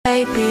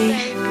baby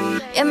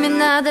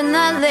예민하던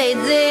난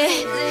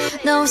lady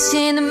너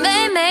없이는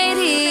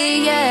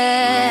매일매일이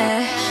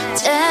yeah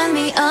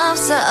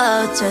재미없어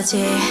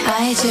어쩌지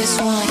I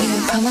just want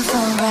you call my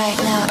phone right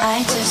now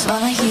I just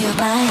wanna hear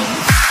mine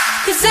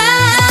Cause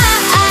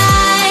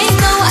I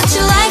know what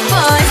you like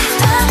boy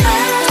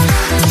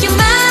You're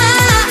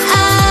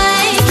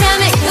mine Can't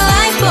make you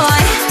like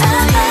boy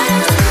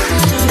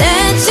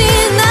내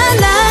지난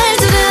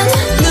날들은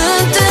눈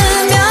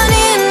뜨면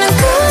있는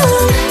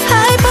cool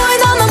High boy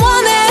너만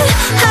원해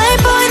High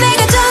boy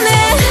내가 전해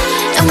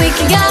And we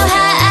can go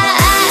high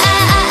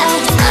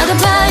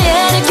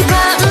어젯밤에 이렇게 봐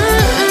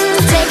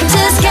Take it to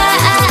the sky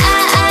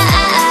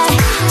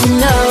You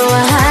know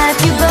I hype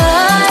you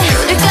boy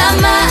우리가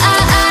막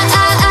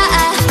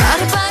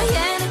어젯밤에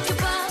이렇게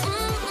봐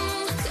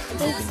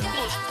Take it to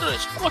the sky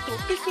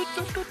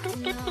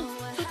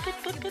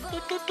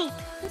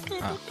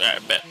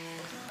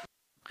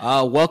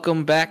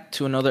Welcome back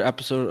to another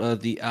episode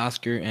of the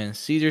Oscar and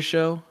Caesar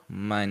Show.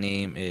 My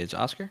name is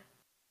Oscar.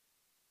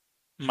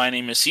 My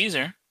name is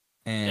Caesar.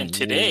 And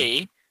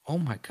today... Oh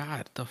my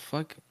god, the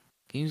fuck?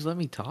 Can you just let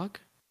me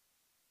talk?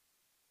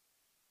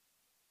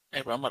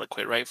 Hey, bro, I'm about to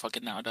quit right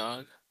fucking now,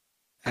 dog.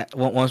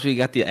 Once we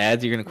got the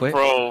ads, you're gonna quit?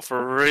 Bro,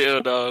 for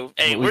real, dog.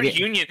 Hey, we're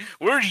union.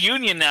 We're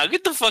union now.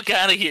 Get the fuck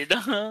out of here,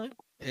 dog.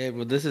 Hey,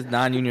 well, this is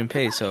non-union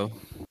pay, so...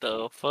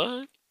 The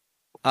fuck?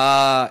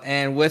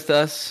 And with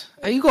us...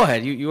 you go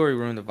ahead. You already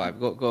ruined the vibe.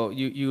 Go.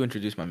 You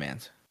introduce my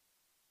mans.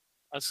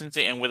 I was gonna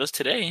say, and with us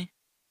today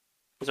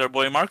is our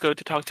boy Marco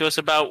to talk to us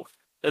about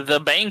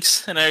the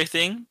banks and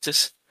everything.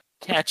 Just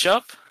catch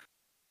up.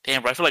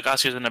 Damn, bro, I feel like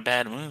Oscar's in a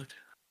bad mood.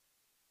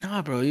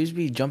 Nah, bro, you just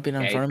be jumping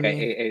in front of me.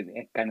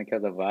 It kind of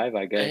kills the vibe,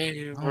 I guess.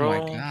 Hey, bro.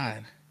 Oh my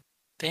god.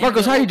 Damn,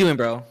 Marcos, bro. how you doing,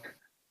 bro?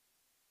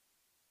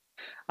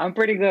 I'm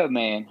pretty good,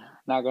 man.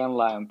 Not gonna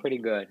lie, I'm pretty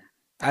good.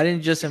 I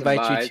didn't just invite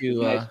Vibes, you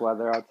to... nice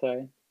weather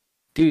outside.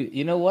 Dude,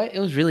 you know what? It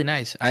was really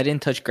nice. I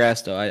didn't touch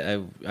grass though.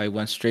 I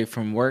went straight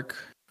from work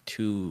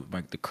to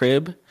like the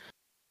crib.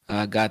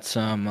 Got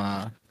some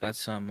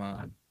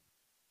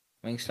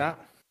Wingstop,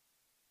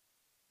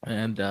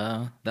 and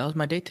that was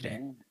my day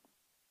today.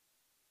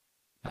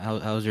 How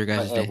was your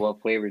guys' day?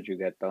 What flavors you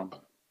get though?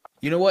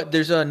 You know what?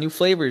 There's new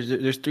flavors.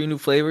 There's 3 new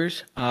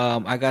flavors.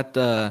 I got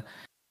the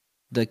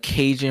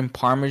Cajun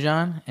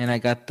Parmesan, and I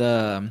got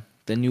the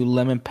new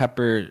lemon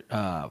pepper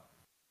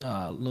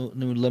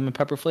new lemon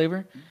pepper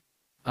flavor.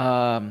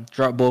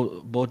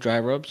 Both dry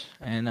rubs,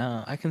 and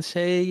I can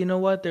say, you know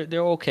what,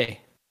 they're okay.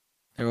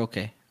 They're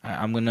okay.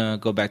 I'm gonna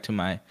go back to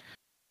my.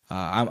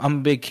 I'm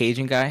a big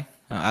Cajun guy.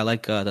 I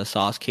like the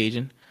sauce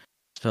Cajun.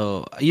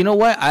 So you know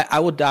what, I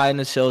would die in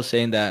this hill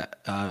saying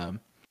that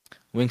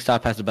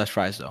Wingstop has the best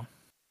fries though.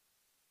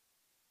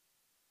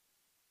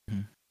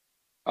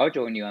 I'll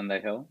join you on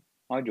that hill.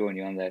 I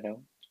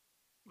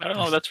don't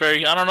know if that's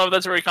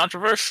very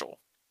controversial.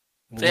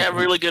 They have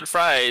really good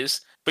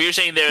fries, but you're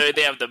saying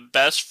they have the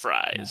best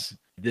fries.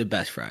 The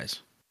best fries.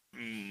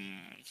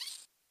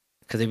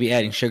 Because they be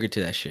adding sugar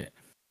to that shit.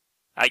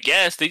 I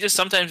guess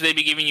sometimes they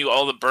be giving you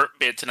all the burnt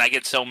bits, and I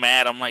get so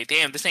mad. I'm like,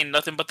 damn, this ain't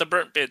nothing but the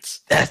burnt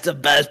bits. That's the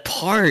best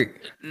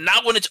part.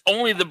 Not when it's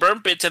only the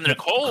burnt bits and they're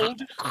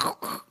cold.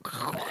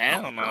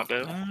 Hell no,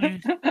 dude.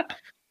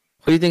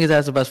 Who do you think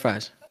has the best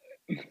fries?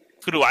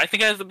 Who do I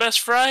think has the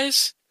best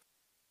fries?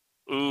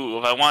 Ooh,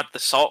 if I want the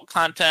salt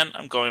content,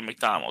 I'm going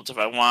McDonald's. If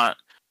I want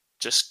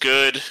just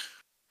good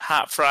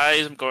hot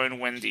fries, I'm going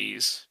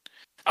Wendy's.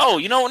 Oh,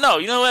 you know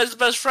who has the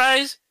best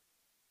fries?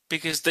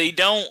 Because they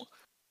don't...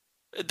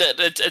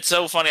 It's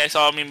so funny. I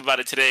saw a meme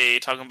about it today,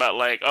 talking about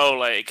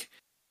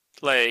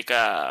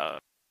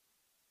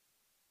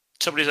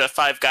somebody's at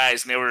Five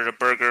Guys and they ordered a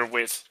burger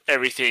with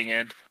everything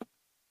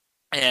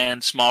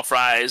and small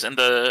fries, and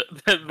the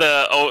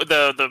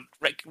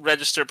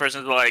register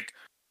person's like,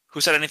 who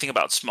said anything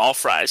about small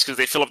fries? Because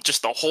they fill up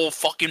just the whole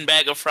fucking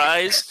bag of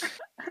fries.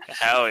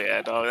 Hell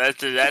yeah, dog.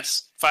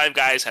 That's Five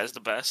Guys has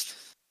the best.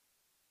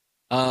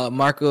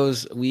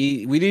 Marcos,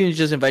 we didn't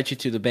just invite you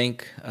to the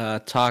bank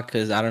talk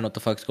because I don't know what the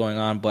fuck's going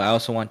on, but I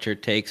also want your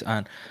takes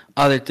on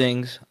other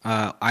things.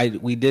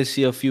 We did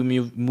see a few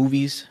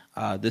movies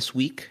this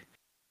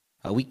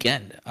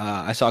weekend.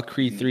 I saw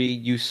Creed 3.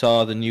 You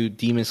saw the new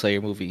Demon Slayer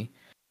movie.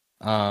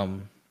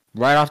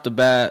 Right off the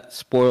bat,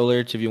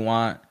 spoiler alerts if you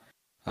want.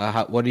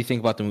 What do you think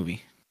about the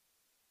movie?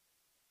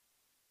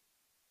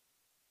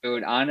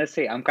 Dude,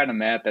 honestly, I'm kind of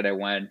mad that I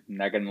went. I'm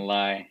not gonna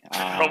lie.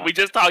 Bro, we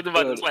just talked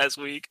about this last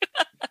week.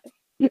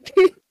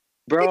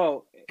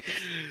 Bro,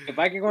 if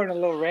I can go on a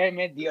little rant,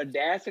 man, the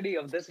audacity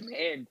of this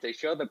man to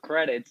show the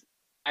credits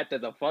after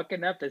the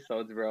fucking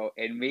episodes, bro,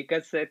 and make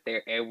us sit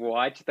there and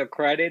watch the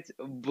credits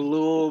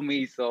blew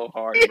me so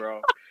hard,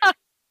 bro.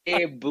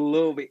 It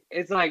blew me.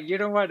 It's like, you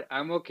know what?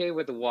 I'm okay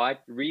with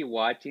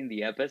rewatching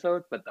the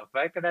episodes, but the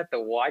fact that I have to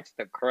watch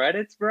the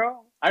credits,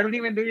 bro, I don't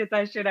even do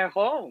that shit at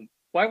home.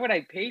 Why would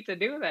I pay to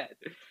do that?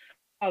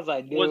 I was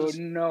like, dude,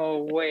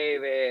 no way,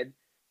 man.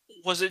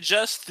 Was it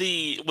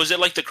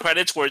like the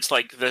credits where it's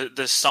like the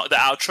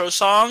outro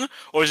song,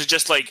 or is it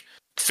just like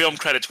film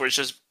credits where it's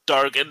just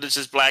dark and it's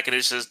just black and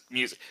it's just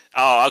music.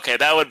 Oh, okay,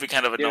 that would be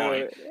kind of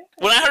annoying.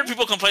 When I heard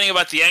people complaining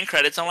about the end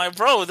credits, I'm like,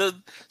 bro,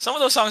 some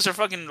of those songs are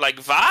fucking like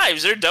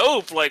vibes. They're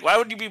dope. Like, why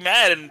would you be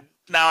mad? And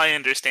now I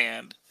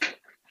understand.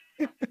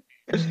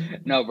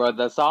 No, bro,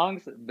 the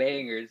songs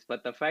bangers,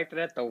 but the fact that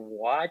I have to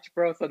watch,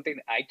 bro, something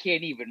I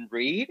can't even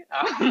read.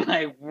 I'm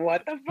like,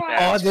 what the fuck?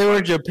 Oh, they were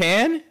in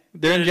Japan?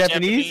 They're in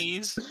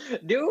Japanese?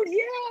 Dude,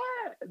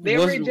 yeah. They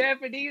were in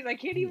Japanese. I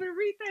can't even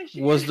read that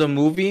shit. Was the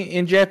movie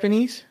in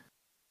Japanese?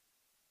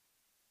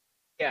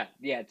 Yeah.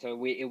 So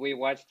we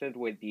watched it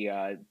with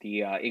the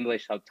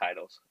English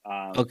subtitles.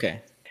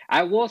 Okay.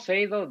 I will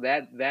say though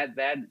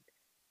that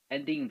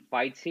ending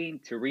fight scene,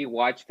 to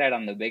rewatch that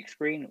on the big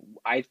screen,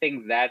 I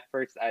think that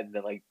first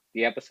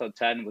the episode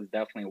 10 was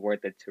definitely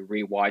worth it to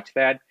rewatch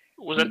that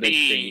Was on it the big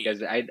screen,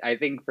 because I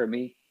think for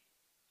me.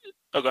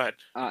 Oh, go ahead.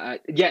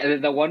 Yeah,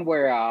 the one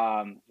where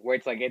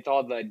it's like it's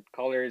all the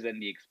colors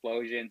and the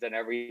explosions and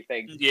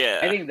everything. Yeah,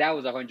 I think that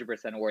was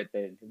 100% worth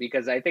it,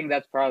 because I think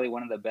that's probably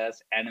one of the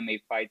best anime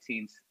fight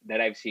scenes that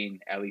I've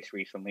seen, at least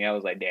recently. I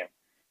was like, damn,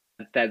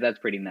 that's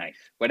pretty nice.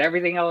 But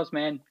everything else,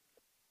 man,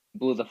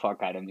 blew the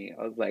fuck out of me.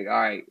 I was like,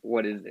 all right,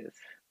 what is this?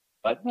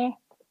 But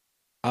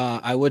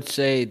I would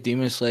say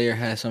Demon Slayer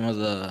has some of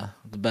the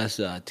best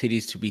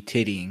titties to be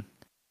tittying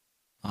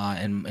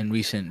in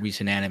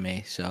recent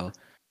anime. So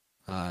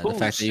the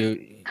fact that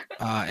you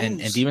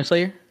and Demon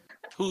Slayer,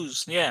 who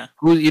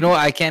you know what,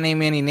 I can't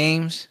name any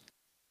names.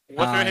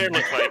 What's her hair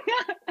look like?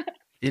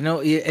 You know,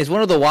 it's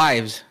one of the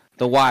wives.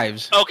 The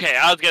wives. Okay,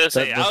 I was gonna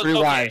say the three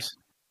wives.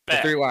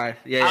 Bet. The three wives.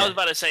 Yeah. I was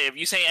about to say, if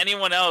you say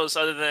anyone else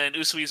other than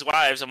Usui's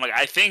wives, I'm like,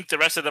 I think the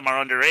rest of them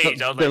are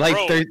underage. I was They're like,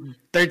 like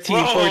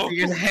 13, 14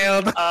 years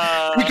hell.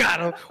 We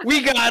got him.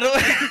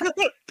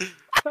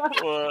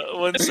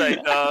 One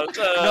sec, dog.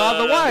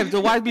 No, the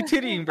wives be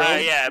tittying, bro.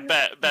 Yeah,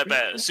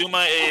 bet.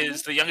 Suma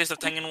is the youngest of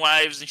Tengen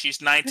wives, and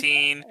she's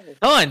 19.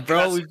 Done,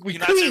 bro. We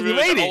clean. We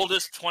made the it.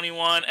 oldest,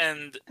 21,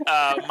 and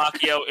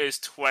Makio is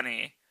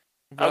 20.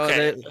 Bro,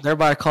 okay, they're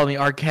about to call me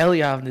R.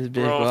 Kelly out in this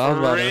bitch, bro.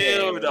 For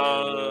real,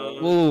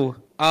 dog. Ooh.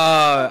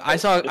 I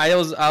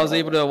was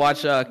able to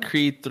watch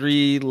Creed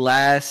 3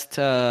 last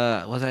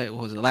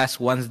last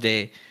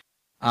Wednesday.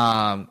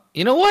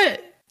 You know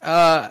what?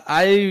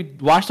 I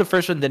watched the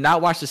first one, did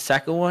not watch the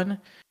second one.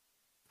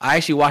 I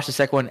actually watched the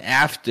second one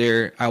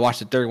after I watched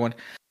the third one.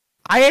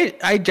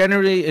 I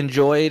generally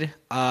enjoyed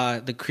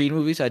the Creed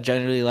movies. I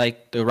generally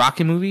like the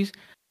Rocky movies.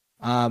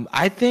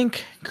 I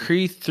think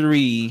Creed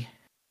 3,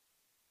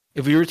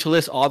 if we were to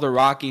list all the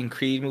Rocky and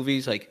Creed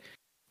movies, like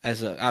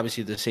as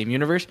obviously the same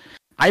universe,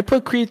 I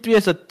put Creed 3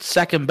 as the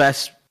second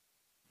best,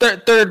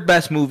 third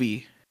best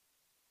movie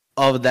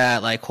of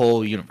that like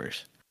whole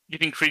universe. You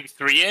think Creed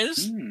 3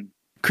 is?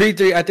 Creed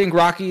 3, I think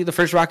Rocky, the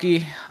first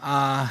Rocky,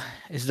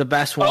 is the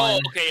best one. Oh,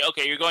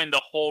 okay. You're going the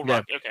whole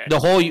Rocky. Okay. The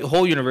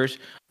whole universe.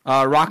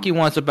 Rocky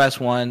 1's the best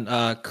one.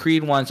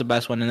 Creed 1's the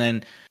best one, and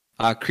then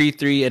Creed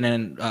 3, and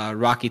then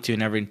Rocky 2,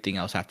 and everything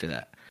else after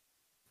that.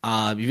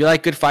 If you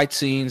like good fight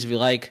scenes, if you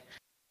like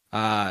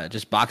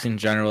just boxing in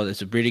general,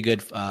 it's a pretty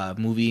good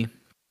movie.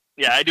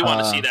 Yeah, I do want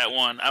to see that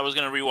one. I was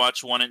going to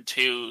rewatch 1 and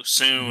 2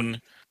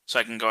 soon, so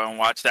I can go and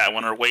watch that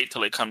one, or wait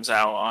till it comes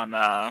out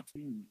on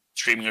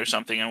streaming or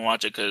something and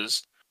watch it,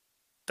 because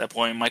at that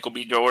point Michael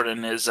B.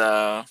 Jordan is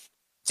and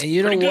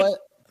you know what?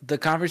 The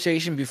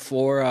conversation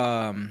before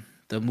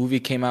the movie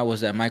came out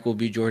was that Michael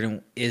B.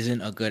 Jordan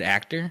isn't a good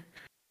actor,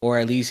 or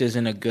at least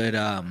isn't a good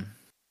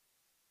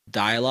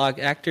dialogue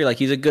actor. Like,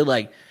 he's a good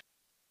like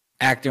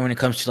actor when it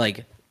comes to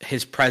like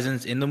his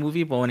presence in the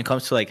movie, but when it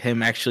comes to like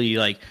him actually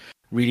like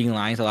reading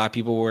lines, a lot of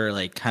people were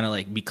like kind of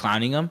like be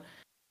clowning him.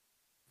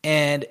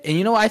 And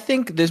you know, I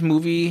think this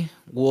movie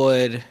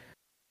would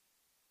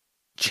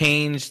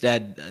change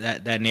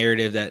that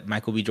narrative that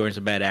Michael B. Jordan's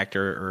a bad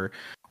actor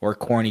or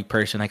corny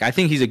person. Like, I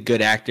think he's a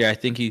good actor. I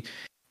think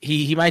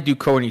he might do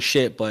corny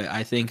shit, but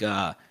I think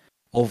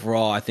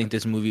overall, I think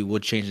this movie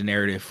would change the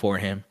narrative for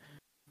him.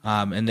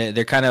 And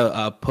they're kind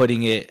of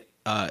putting it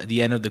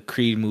the end of the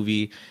Creed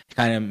movie,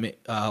 kind of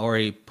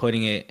already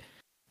putting it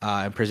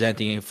and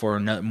presenting it for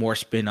more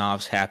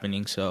spin-offs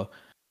happening. So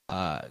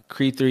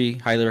Creed 3,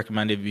 highly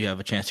recommended if you have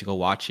a chance to go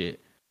watch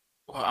it.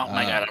 Oh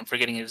my god, I'm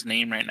forgetting his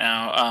name right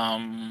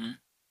now.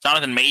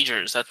 Jonathan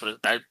Majors, that's what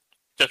I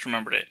just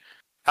remembered it.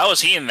 How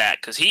was he in that?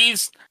 Because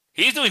he's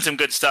doing some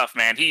good stuff,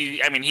 man. He's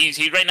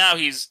right now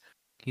he's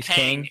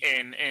Kang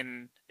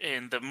in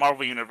the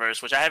Marvel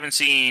universe, which I haven't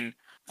seen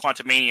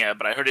Quantumania,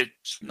 but I heard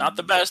it's not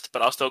the best,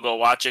 but I'll still go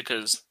watch it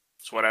because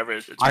it's whatever.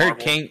 It's I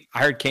Marvel.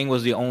 heard Kang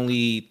was the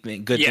only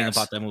good thing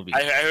about that movie.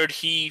 I heard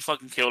he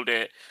fucking killed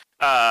it.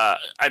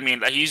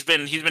 He's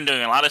been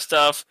doing a lot of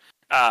stuff.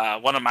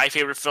 One of my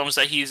favorite films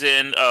that he's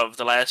in of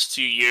the last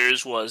 2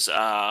 years was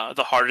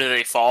The Harder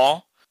They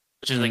Fall,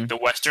 which is like the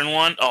Western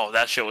one. Oh,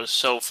 that show was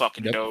so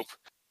fucking dope.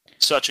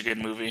 Such a good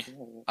movie.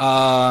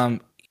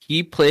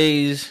 He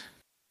plays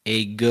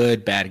a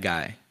good bad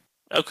guy.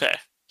 Okay.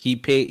 He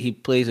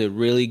plays a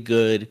really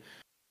good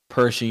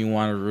person you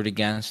want to root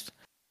against.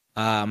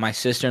 My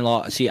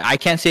sister-in-law. See, I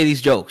can't say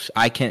these jokes.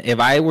 If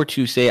I were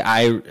to say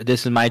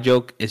this is my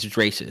joke, it's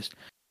racist.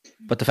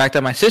 But the fact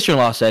that my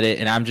sister-in-law said it,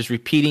 and I'm just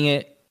repeating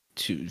it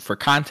for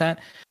content,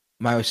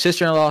 my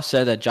sister-in-law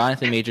said that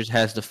Jonathan Majors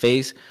has the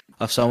face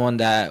of someone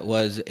that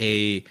was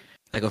a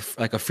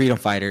freedom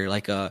fighter,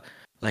 like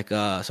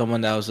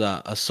someone that was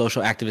a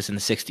social activist in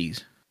the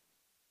 '60s.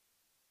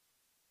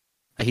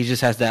 Like he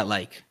just has that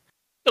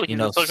I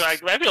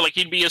feel like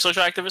he'd be a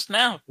social activist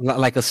now.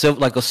 Like a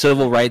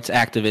civil rights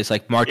activist,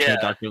 like marching in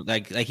the dark.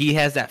 Like he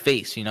has that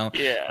face, you know.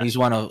 Yeah. You just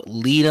want to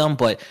lead him,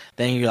 but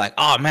then you're like,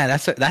 oh man,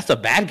 that's a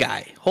bad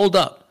guy. Hold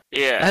up.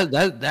 Yeah.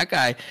 That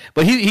guy.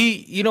 But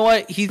he you know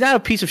what? He's not a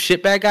piece of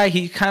shit bad guy.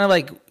 He's kind of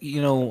like,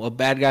 you know, a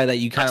bad guy that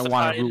you kind of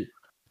want to root.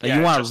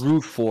 You want to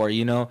root for,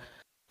 you know.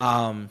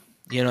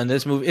 You know, in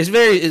this movie, it's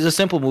a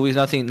simple movie.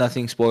 It's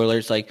nothing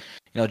spoilers. Like,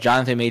 you know,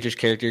 Jonathan Majors'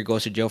 character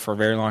goes to jail for a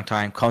very long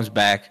time, comes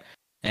back.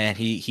 And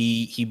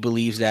he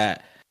believes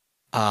that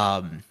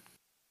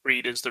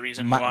Reed is the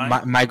reason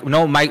why. Mike,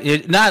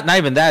 not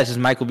even that. It's just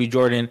Michael B.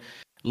 Jordan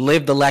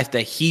lived the life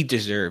that he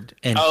deserved,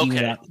 and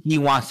he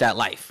wants that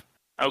life.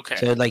 Okay.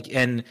 So like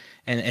and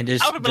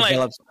just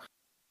develops. Like,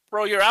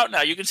 bro, you're out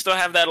now. You can still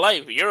have that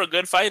life. You're a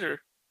good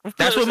fighter.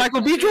 That's what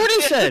Michael B.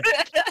 Jordan said.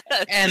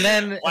 And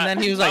then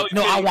he was like,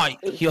 "No, I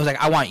want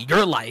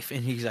your life."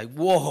 And he's like,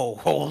 "Whoa,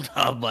 hold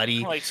up,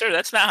 buddy." I'm like, sir,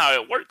 that's not how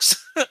it works.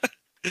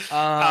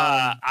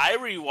 I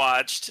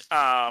rewatched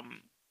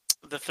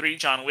the 3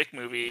 John Wick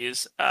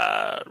movies.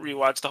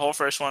 Rewatched the whole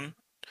first one.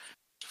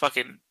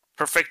 Fucking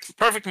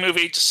perfect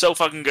movie. Just so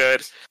fucking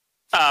good.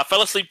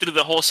 Fell asleep through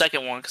the whole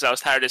second one because I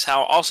was tired as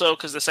hell. Also,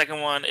 because the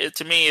second one,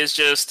 to me, is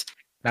just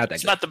not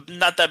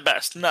that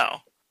best. No,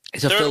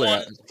 it's a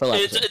filler.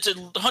 It's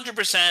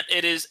 100%.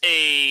 It is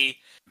a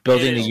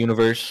building the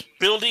universe.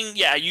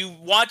 Yeah, you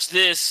watch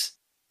this,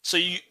 so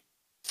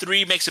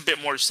 3 makes a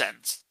bit more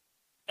sense.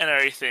 And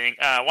everything.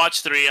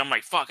 Watch 3. I'm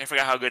like, fuck, I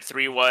forgot how good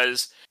 3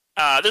 was.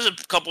 There's a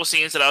couple of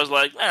scenes that I was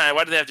like,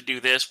 why do they have to do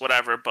this?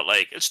 Whatever. But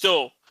like, it's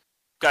still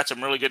got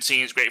some really good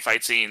scenes, great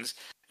fight scenes.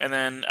 And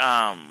then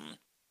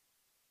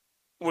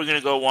we're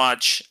gonna go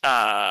watch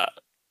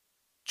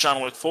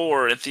John Wick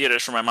 4 in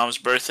theaters for my mom's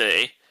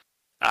birthday.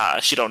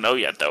 She don't know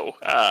yet though.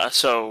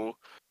 So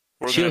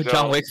we're gonna go.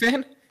 John Wick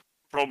fan?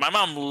 Bro, my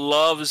mom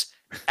loves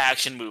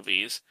action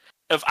movies.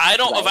 If I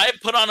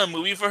put on a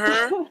movie for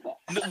her,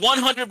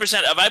 100%.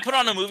 If I put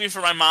on a movie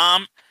for my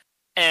mom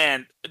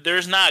and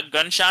there's not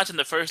gunshots in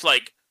the first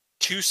like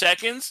 2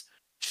 seconds,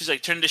 she's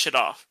like, turn this shit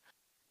off.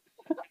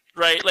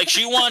 Right? Like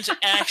she wants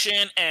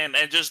action and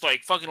just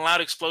like fucking loud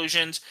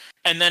explosions.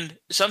 And then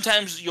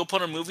sometimes you'll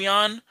put a movie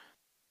on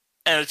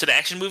and it's an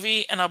action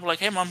movie and I'll be like,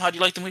 hey mom, how do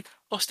you like the movie?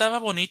 Oh,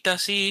 estaba bonita,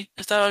 sí.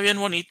 Estaba bien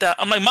bonita.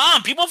 I'm like,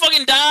 mom, people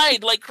fucking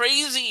died like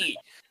crazy.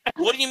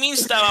 What do you mean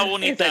estaba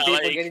bonita? It's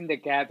like people getting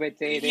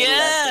decapitated.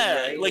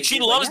 Yeah, like she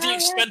loves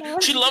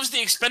she loves the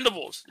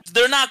Expendables.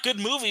 They're not good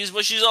movies,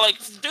 but she's all like,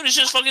 dude, it's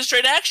just fucking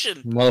straight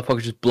action.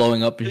 Motherfuckers just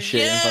blowing up and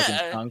shit. Yeah, and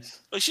fucking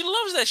chunks. Like she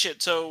loves that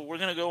shit. So we're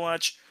gonna go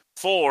watch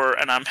 4,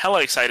 and I'm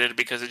hella excited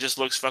because it just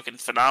looks fucking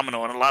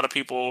phenomenal. And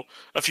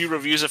a few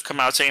reviews have come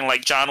out saying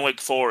like John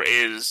Wick 4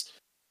 is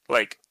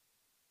like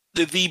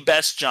the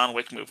best John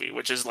Wick movie,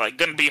 which is like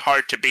gonna be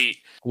hard to beat.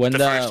 The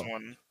first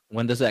one.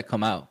 When does that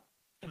come out?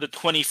 The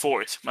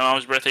 24th. My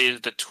mom's birthday is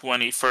the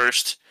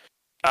 21st,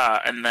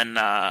 and then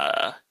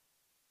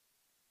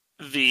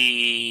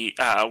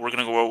we're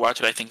gonna go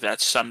watch it. I think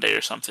that's Sunday or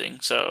something.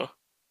 So,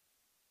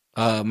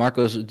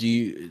 Marcos,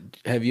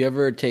 have you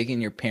ever taken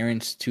your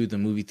parents to the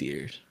movie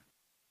theaters?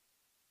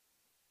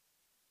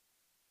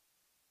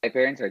 My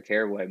parents are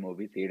terrible at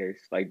movie theaters.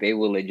 Like they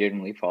will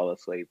legitimately fall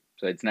asleep.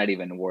 So it's not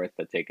even worth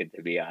the ticket,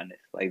 to be honest.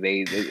 Like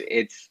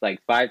it's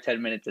like 5-10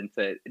 minutes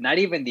into not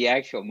even the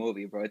actual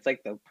movie, bro. It's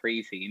like the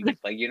pre-scene.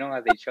 Like you know how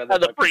they show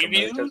the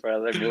previews for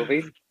other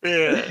movies.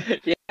 Yeah,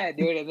 yeah,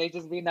 dude. And they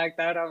just be knocked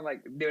out. I'm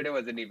like, dude, it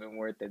wasn't even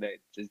worth it.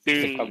 Just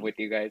to come with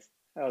you guys.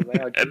 I was like,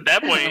 okay. At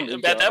that point,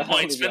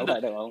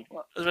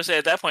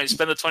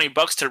 spend the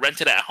 $20 to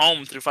rent it at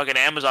home through fucking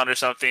Amazon or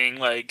something.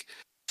 Like,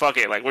 fuck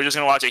it. Like we're just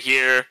gonna watch it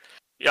here.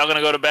 Y'all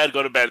gonna go to bed?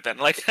 Go to bed then.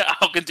 Like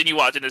I'll continue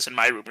watching this in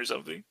my room or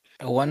something.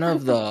 One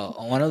of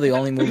the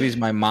only movies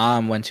my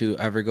mom went to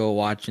ever go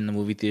watch in the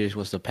movie theaters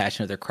was The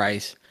Passion of the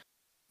Christ,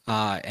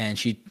 and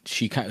she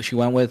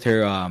went with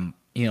her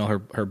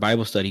her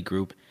Bible study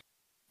group,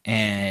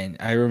 and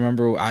I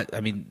remember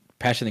I mean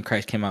Passion of the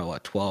Christ came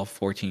out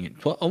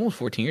almost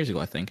 14 years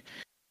ago I think,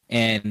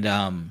 and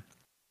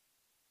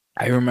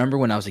I remember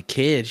when I was a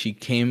kid she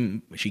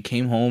came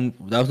home.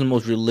 That was the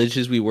most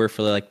religious we were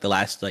for like the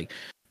last like.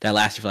 That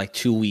lasted for like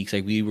 2 weeks.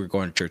 Like we were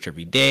going to church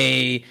every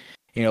day.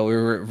 You know, we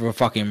were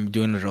fucking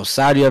doing the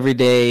rosario every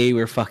day. We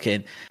were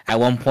fucking. At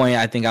one point,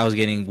 I think I was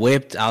getting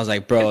whipped. I was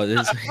like, bro,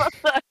 this.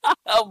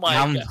 Oh my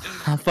god!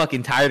 I'm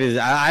fucking tired of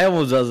this. I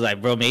almost was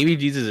like, bro, maybe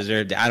Jesus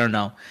deserved it. I don't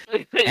know.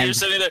 You're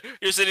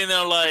sitting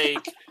there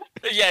like.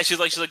 Yeah, she's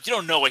like, you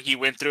don't know what he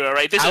went through, all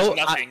right? This is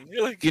nothing.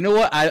 You know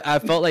what? I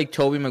felt like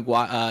Tobey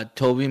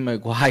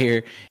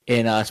Maguire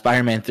in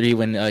Spider-Man 3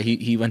 when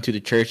he went to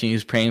the church and he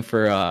was praying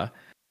for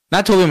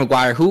not Tobey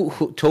Maguire. Who's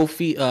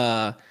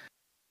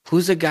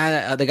the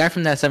guy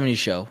from that '70s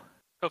show?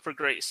 Hope for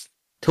Grace.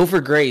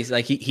 Topher Grace,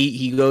 like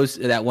he goes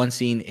to that one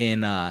scene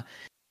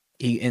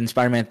in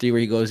Spider-Man 3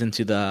 where he goes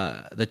into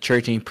the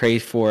church and he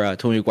prays for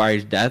Tobey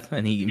Maguire's death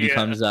and he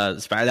becomes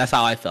Spider. That's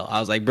how I felt. I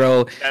was like,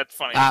 bro, That's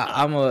funny.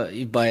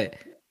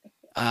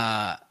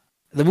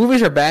 The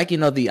movies are back. You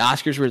know, the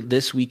Oscars were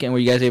this weekend. Were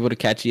you guys able to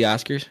catch the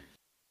Oscars?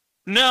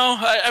 No,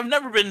 I've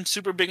never been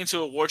super big into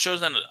award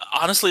shows, and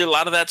honestly, a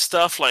lot of that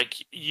stuff, like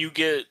you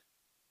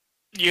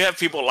have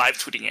people live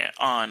tweeting it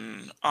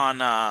on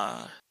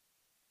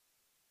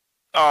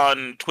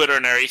Twitter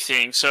and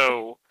everything.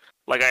 So,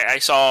 like, I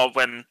saw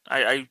when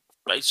I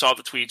saw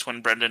the tweets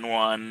when Brendan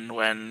won,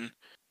 when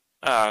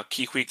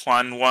Keith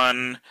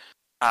won.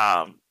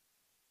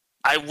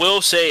 I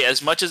will say,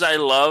 as much as I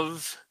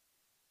love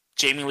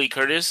Jamie Lee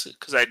Curtis,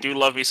 because I do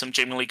love me some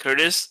Jamie Lee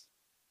Curtis,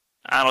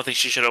 I don't think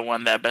she should have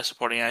won that Best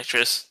Supporting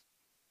Actress.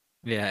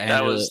 Yeah,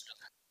 that was.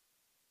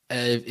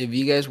 If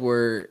you guys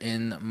were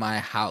in my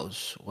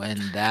house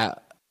when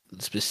that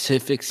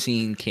specific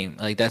scene came,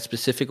 like that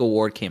specific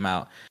award came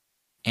out,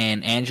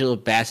 and Angela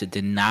Bassett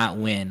did not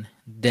win,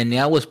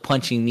 Danielle was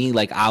punching me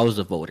like I was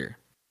a voter.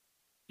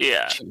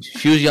 Yeah,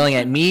 she was yelling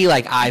at me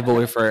like I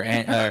voted for.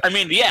 I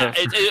mean, yeah,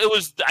 it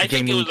was. I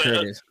think Jamie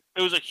Lee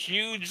it was a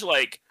huge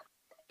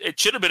it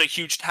should have been a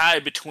huge tie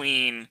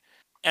between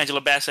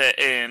Angela Bassett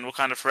in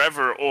Wakanda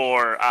Forever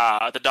or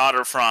the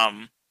daughter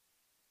from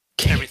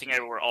Everything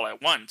Everywhere All at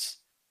Once.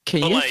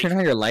 Can you turn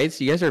on your lights?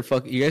 You guys are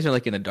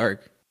like in the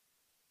dark.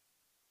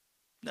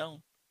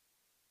 No.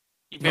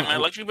 You pay my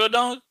electric bill,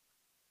 dog?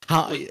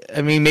 How?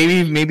 I mean, maybe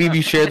if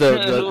you share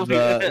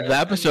the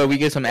episode, we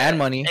get some ad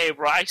money. Hey,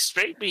 bro, I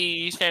straight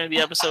be sharing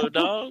the episode,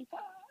 dog.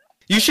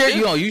 You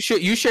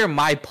share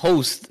my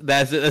post.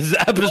 That's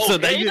the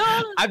episode. Okay,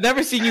 I've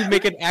never seen you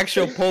make an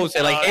actual post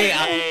and like,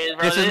 hey,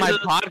 bro, this is my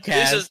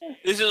podcast.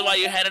 This is why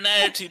you had an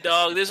attitude,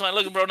 dog. This is why,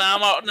 look, bro. Now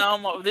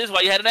I'm out. This is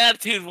why you had an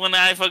attitude when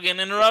I fucking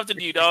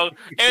interrupted you, dog.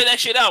 Air that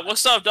shit out.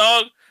 What's up,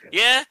 dog?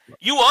 Yeah,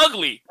 you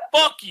ugly.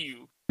 Fuck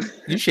you.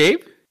 You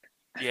shaved?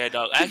 Yeah,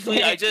 dog.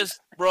 Actually, I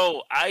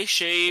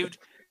shaved,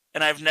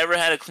 and I've never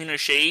had a cleaner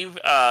shave.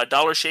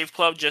 Dollar Shave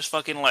Club just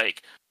fucking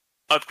like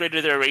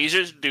upgraded their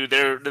razors, dude.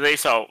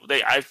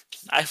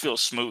 I feel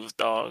smooth,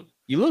 dog.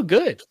 You look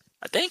good.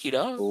 Thank you,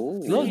 dog.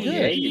 Ooh, you look good.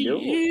 Yeah,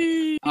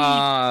 you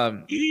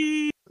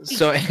do.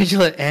 So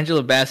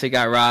Angela Bassett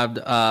got robbed.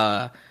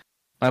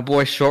 My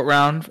boy Short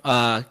Round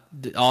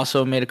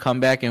also made a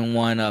comeback and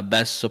won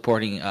Best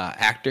Supporting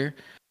Actor.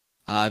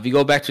 If you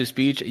go back to his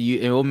speech,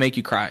 it will make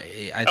you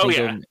cry. I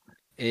think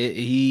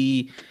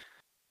he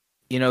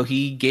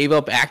gave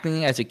up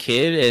acting as a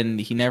kid, and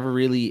he never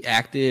really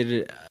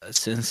acted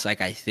since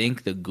I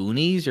think the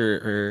Goonies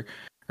or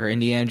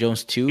Indiana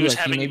Jones 2. He was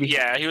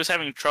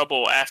having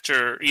trouble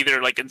after either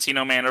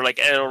Encino Man or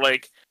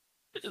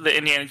the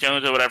Indiana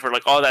Jones or whatever,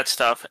 all that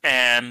stuff.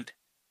 And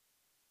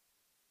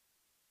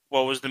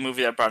what was the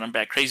movie that brought him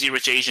back? Crazy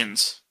Rich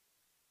Asians.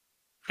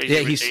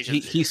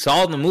 He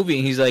saw the movie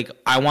and he's like,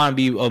 I want to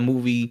be a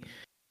movie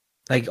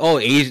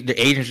the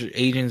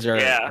Asians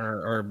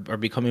are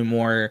becoming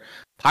more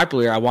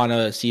popular. I want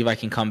to see if I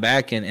can come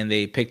back, and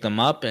they picked them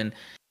up. And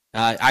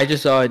I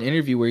just saw an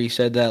interview where he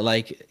said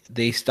that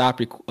they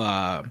stopped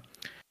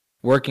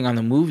working on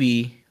the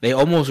movie. They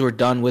almost were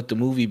done with the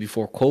movie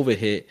before COVID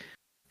hit,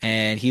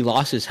 and he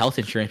lost his health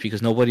insurance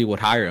because nobody would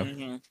hire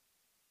him.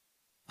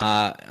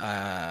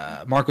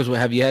 Mm-hmm. Marcos,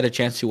 have you had a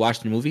chance to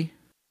watch the movie?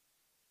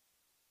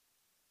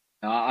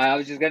 I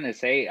was just gonna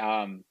say,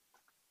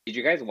 did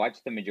you guys watch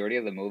the majority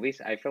of the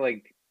movies? I feel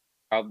like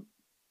I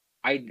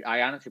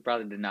honestly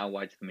probably did not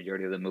watch the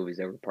majority of the movies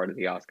that were part of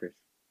the Oscars.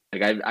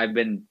 I've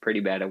been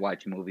pretty bad at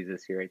watching movies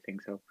this year, I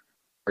think so,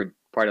 or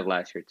part of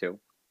last year too.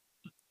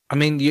 I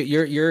mean,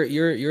 you're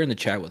in the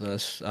chat with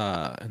us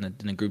in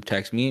the group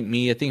text. I think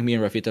me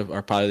and Rafita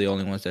are probably the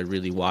only ones that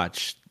really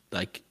watch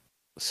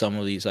some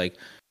of these I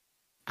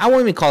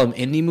won't even call them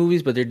indie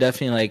movies, but they're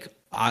definitely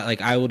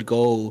I would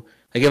go.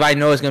 If I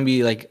know it's gonna be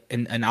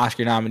an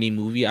Oscar nominee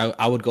movie,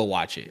 I would go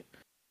watch it.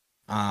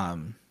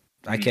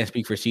 I can't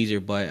speak for Caesar,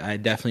 but I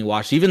definitely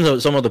watched. Even though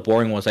some of the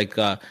boring ones,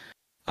 the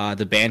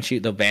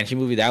Banshee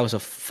movie, that was a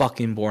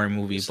fucking boring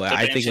movie. But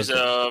I think it's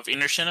of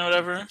Inisherin or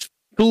whatever.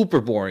 Super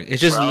boring.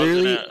 It's just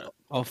literally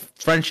a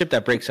friendship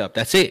that breaks up.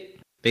 That's it.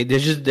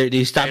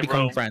 They stop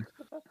becoming friends.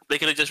 They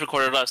could have just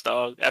recorded us,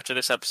 dog, after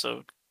this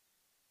episode.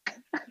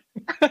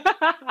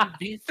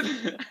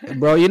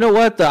 Bro, you know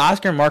what? The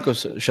Oscar and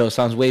Marcos show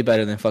sounds way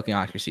better than fucking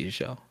Oscar Caesar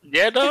show.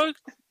 Yeah, dog.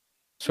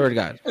 Swear to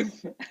God.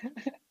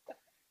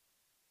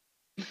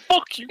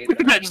 Fuck you.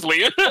 I just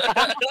leave. No,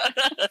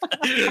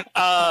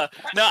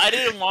 I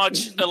didn't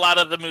watch a lot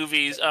of the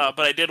movies, but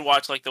I did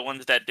watch the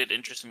ones that did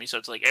interest me. So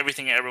it's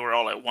Everything Everywhere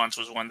All at Once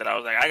was one that I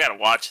was I gotta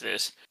watch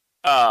this.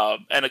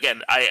 And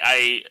again,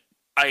 I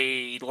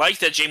liked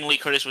that Jamie Lee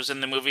Curtis was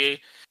in the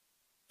movie.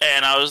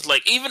 And I was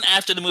even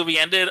after the movie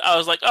ended, I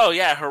was oh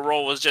yeah, her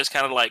role was just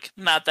kind of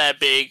not that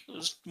big.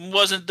 It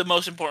wasn't the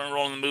most important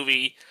role in the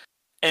movie.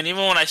 And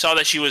even when I saw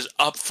that she was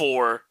up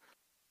for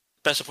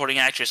Best Supporting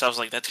Actress, I was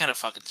that's kind of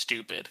fucking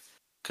stupid.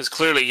 Because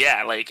clearly,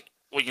 yeah,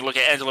 when you look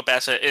at Angela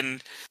Bassett in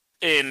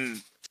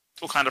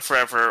Wakanda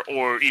Forever,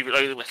 or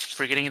even like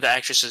forgetting the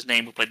actress's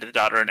name who played the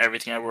daughter and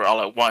Everything Everywhere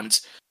All at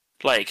Once.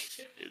 Like,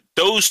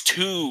 those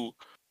two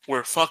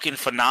were fucking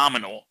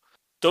phenomenal.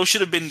 Those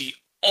should have been the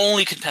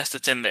only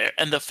contestants in there.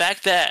 And the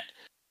fact that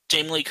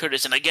Jamie Lee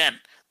Curtis, and again,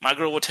 my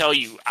girl will tell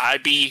you, I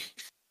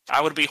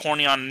would be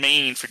horny on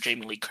Maine for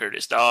Jamie Lee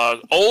Curtis,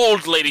 dog.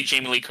 Old lady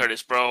Jamie Lee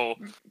Curtis, bro,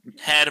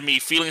 had me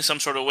feeling some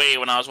sort of way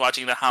when I was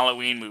watching the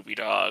Halloween movie,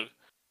 dog.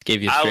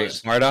 Gave you a straight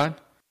smart on?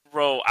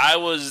 Bro, I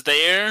was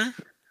there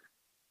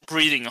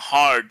breathing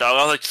hard, dog.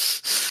 I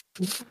was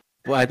like...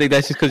 Well, I think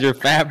that's just because you're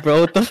fat,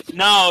 bro.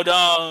 No,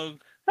 dog.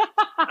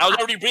 I was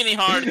already breathing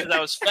hard because I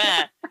was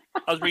fat.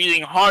 I was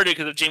breathing harder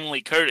because of Jamie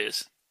Lee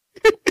Curtis.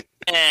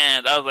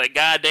 And I was like,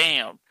 God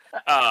damn.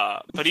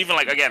 But even,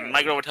 like, again,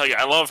 my girl would tell you,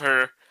 I love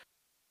her.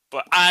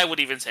 But I would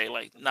even say,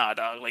 like, nah,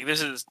 dog. Like,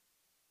 this is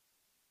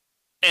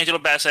Angela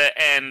Bassett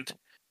and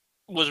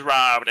was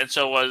robbed, and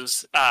so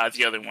was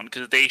the other one,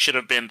 because they should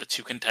have been the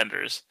two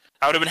contenders.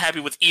 I would have been happy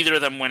with either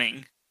of them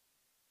winning.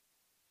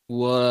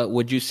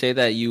 Would you say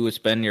that you would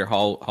spend your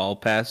hall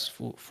pass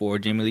for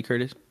Jamie Lee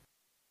Curtis?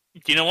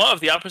 You know what? If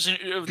the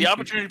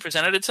opportunity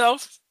presented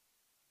itself,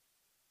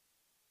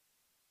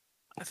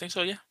 I think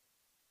so. Yeah.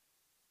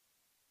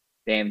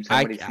 Damn!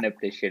 Somebody snip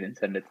this shit and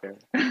send it to her.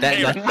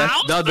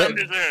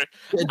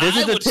 This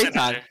is a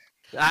TikTok.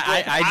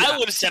 I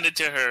would send it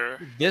to her.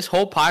 This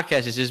whole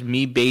podcast is just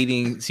me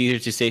baiting Caesar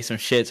to say some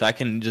shit, so I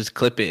can just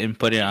clip it and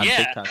put it on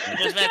TikTok.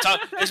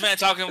 This man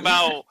talking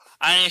about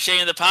I ain't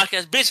sharing the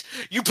podcast, bitch.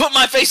 You put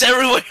my face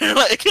everywhere,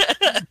 like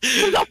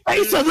the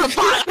face of the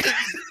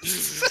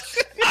podcast.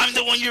 I'm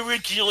the one you're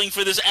ridiculing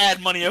for this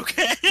ad money,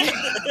 okay?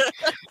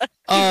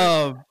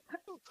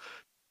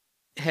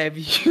 Have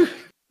you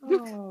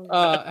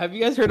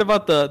guys heard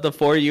about the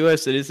 4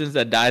 U.S. citizens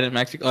that died in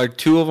Mexico? Or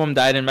 2 of them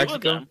died in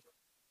Mexico?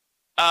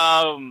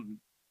 I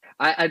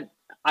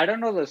don't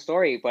know the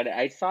story, but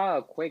I saw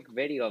a quick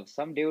video of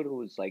some dude who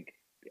was like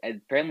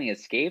apparently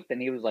escaped,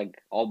 and he was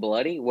like all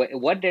bloody.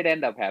 What did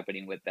end up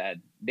happening with that?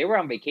 They were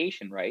on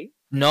vacation, right?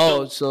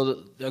 No,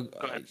 so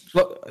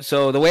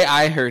the way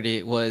I heard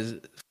it was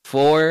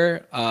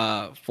 4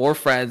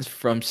 friends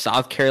from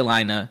South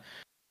Carolina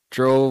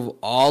drove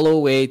all the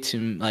way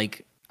to,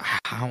 like,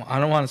 I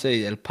don't want to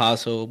say El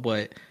Paso,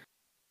 but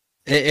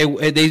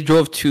they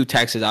drove to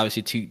Texas,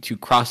 obviously, to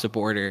cross the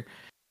border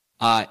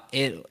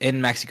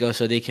in Mexico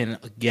so they can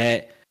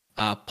get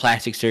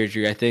plastic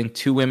surgery. I think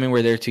 2 women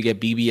were there to get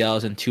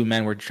BBLs, and 2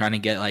 men were trying to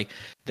get, like,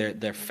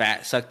 their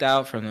fat sucked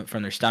out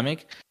from their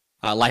stomach,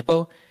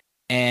 lipo.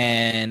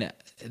 And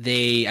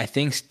they, I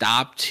think,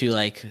 stopped to,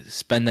 like,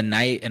 spend the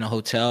night in a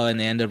hotel, and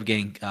they ended up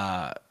getting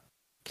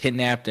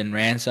kidnapped and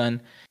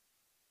ransomed.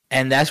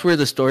 And that's where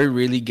the story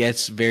really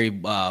gets very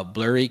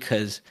blurry,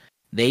 because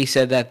they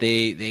said that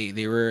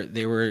they were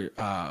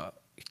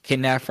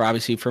kidnapped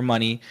for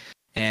money,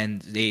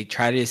 and they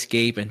tried to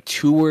escape, and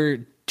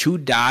 2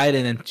 died,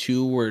 and then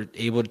 2 were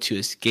able to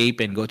escape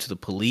and go to the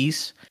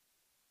police.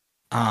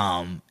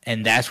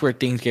 And that's where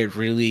things get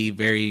really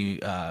very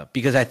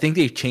because I think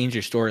they've changed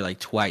their story like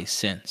twice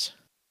since.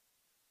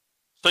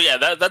 So yeah,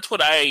 that's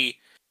what I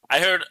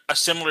heard a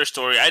similar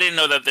story. I didn't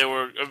know that they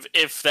were,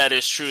 if that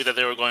is true, that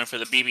they were going for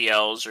the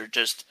BBLs or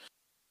just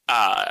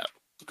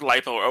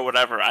lipo or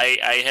whatever.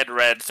 I had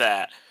read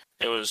that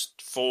it was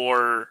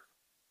 4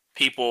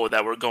 people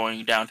that were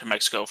going down to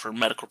Mexico for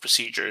medical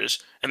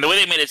procedures. And the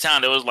way they made it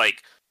sound, it was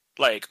like,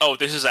 oh,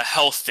 this is a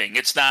health thing.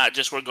 It's not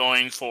just we're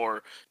going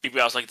for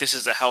BBLs. Like, this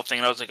is a health thing.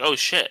 And I was like, oh,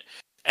 shit.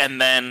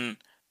 And then,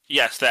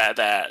 yes,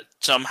 that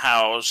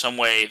somehow, some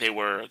way they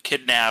were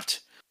kidnapped,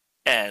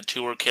 and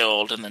 2 were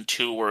killed, and then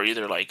 2 were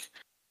either, like,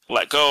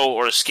 let go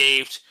or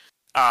escaped.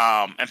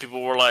 And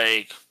people were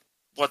like,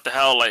 what the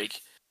hell?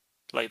 Like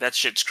that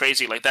shit's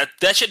crazy. Like,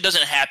 that shit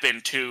doesn't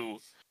happen to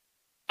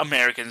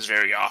Americans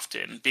very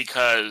often,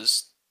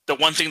 because the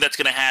one thing that's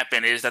going to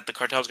happen is that the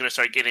cartel's going to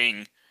start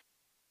getting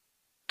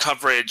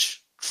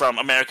coverage from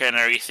America and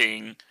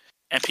everything,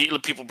 and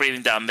people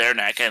breathing down their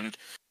neck. And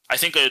I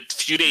think a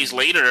few days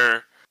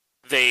later,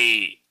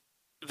 they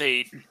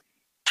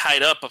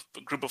tied up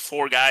a group of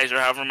 4 guys, or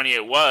however many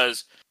it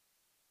was,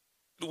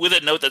 with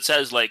a note that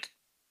says, like,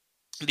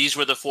 these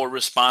were the 4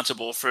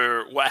 responsible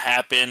for what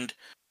happened.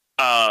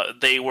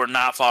 They were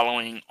not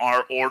following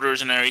our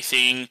orders and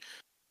everything.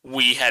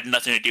 We had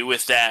nothing to do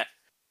with that.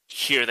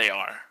 Here they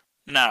are.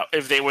 Now,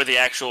 if they were the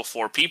actual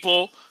 4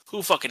 people,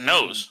 who fucking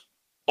knows?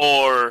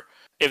 Or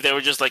if they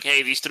were just like,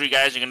 hey, these 3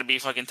 guys are going to be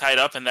fucking tied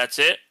up and that's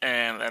it,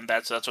 and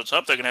that's what's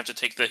up, they're going to have to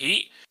take the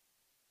heat.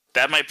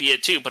 That might be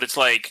it too, but it's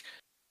like,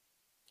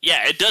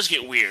 yeah, it does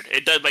get weird.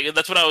 It does, like,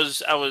 that's what I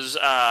was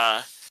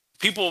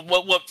people,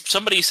 what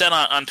somebody said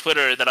on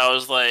Twitter, that I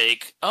was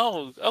like,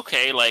 oh,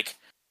 okay, like,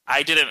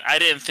 I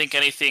didn't think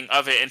anything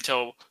of it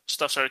until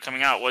stuff started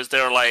coming out, was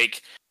they're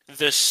like,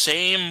 the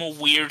same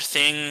weird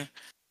thing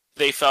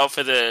they felt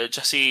for the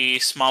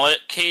Jussie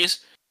Smollett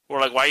case,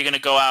 where, like, why are you going to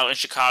go out in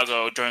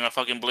Chicago during a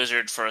fucking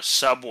blizzard for a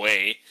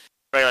subway,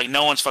 right? Like,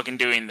 no one's fucking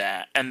doing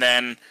that. And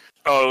then,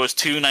 oh, it was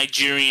 2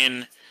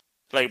 Nigerian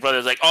like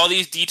brothers, like all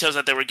these details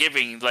that they were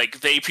giving,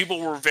 like people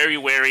were very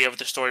wary of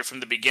the story from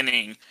the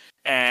beginning,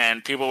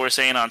 and people were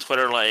saying on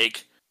Twitter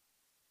like,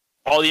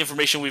 all the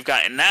information we've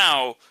gotten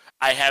now,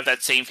 I have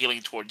that same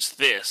feeling towards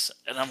this,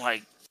 and I'm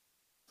like,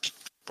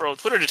 bro,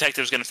 Twitter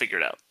detective's gonna figure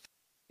it out.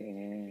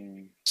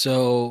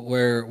 So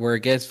where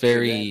it gets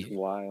very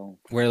wild,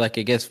 where like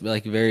it gets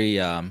like very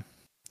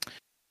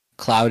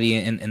cloudy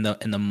in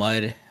the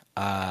mud,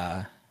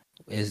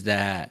 is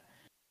that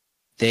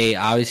they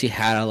obviously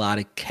had a lot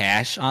of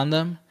cash on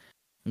them,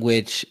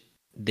 which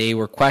they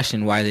were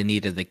questioned why they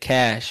needed the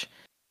cash.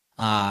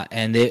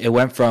 And it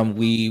went from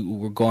we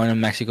were going to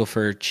Mexico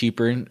for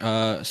cheaper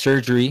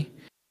surgery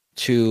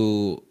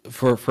to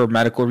for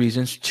medical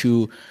reasons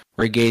to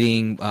we're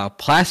getting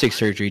plastic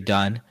surgery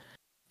done.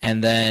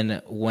 And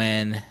then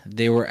when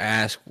they were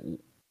asked,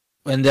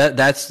 and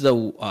that's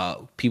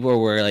the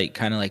people were like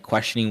kind of like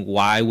questioning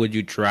why would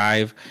you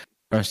drive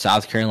from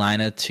South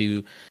Carolina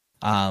to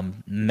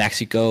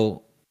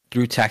Mexico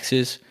through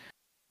Texas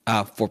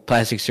for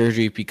plastic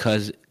surgery,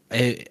 because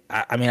I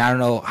mean, I don't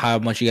know how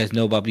much you guys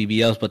know about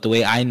BBLs, but the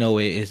way I know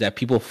it is that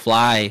people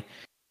fly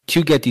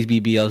to get these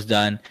BBLs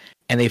done,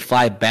 and they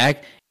fly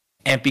back,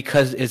 and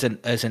because it's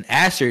an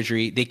ass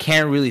surgery, they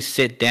can't really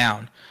sit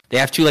down. They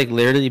have to like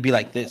literally be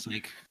like this,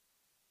 like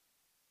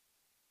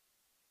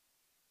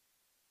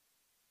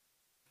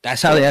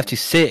that's how they have to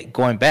sit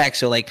going back.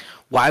 So like,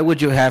 why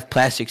would you have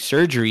plastic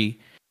surgery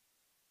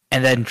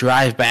and then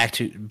drive back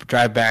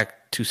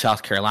to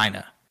South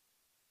Carolina?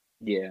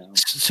 Yeah.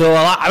 So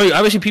I mean,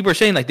 obviously people are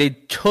saying like they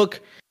took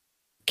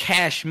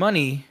cash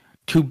money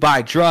to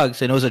buy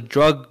drugs, and it was a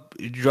drug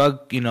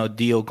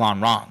deal gone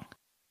wrong.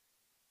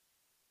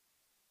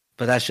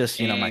 But that's just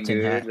my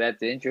tin hat.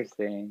 That's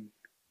interesting.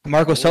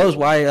 Marcos, tell us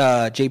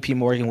why J.P.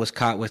 Morgan was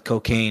caught with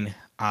cocaine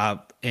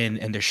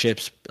in their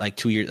ships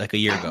like a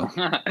year ago.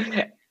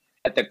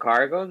 At the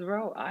cargoes,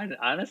 bro?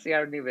 Honestly, I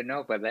don't even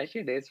know, but that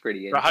shit is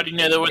pretty interesting. Bro, how do you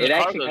know there were the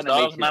cargoes,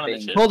 dog? Not on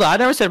the ship. Hold on, I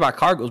never said about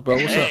cargoes, bro.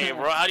 What's hey, up?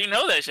 bro, how do you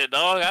know that shit,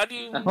 dog? How do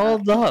you...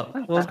 Hold up.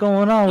 What's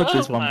going on with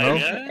this one, bro?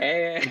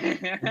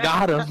 Hey. We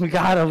got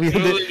him.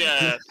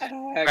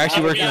 We're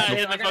actually working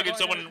fucking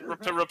someone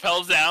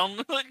rappels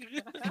down.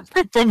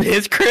 from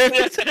his crib.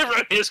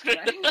 From his crib.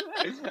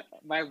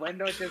 My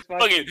window just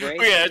fucking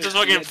breaks. Yeah, just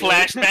fucking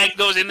flashbang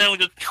goes in there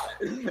and just...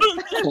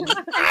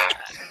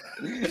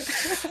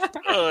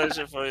 Oh, that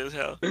shit funny as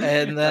hell.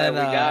 And then we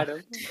got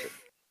him.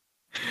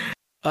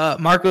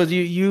 Marcos,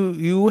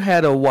 you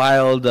had a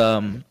wild.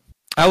 We're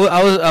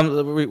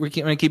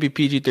gonna keep it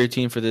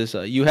PG-13 for this.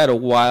 You had a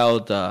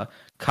wild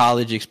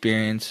college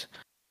experience.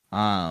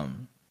 I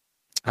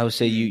would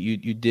say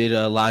you did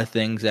a lot of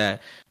things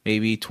that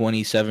maybe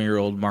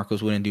 27-year-old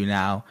Marcos wouldn't do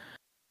now.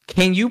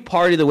 Can you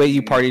party the way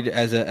you partied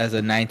as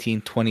a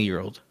 19,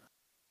 20-year-old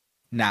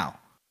now?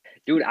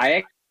 Dude,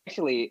 I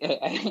actually,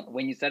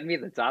 when you sent me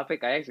the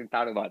topic, I actually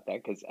thought about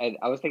that because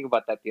I was thinking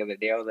about that the other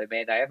day. I was like,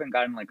 man, I haven't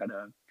gotten like on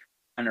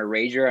a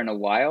rager in a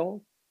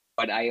while,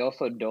 but I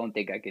also don't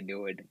think I could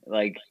do it.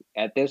 Like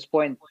at this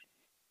point,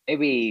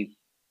 maybe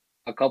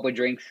a couple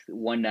drinks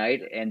one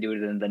night, and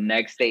dude, then the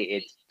next day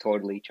it's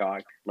totally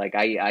chalk. Like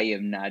I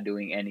am not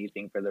doing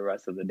anything for the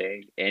rest of the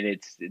day, and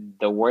it's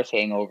the worst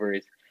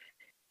hangovers.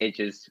 It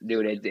just,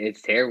 dude,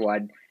 it's terrible. I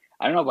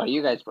don't know about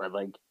you guys, but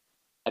like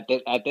at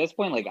this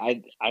point, like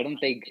I don't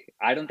think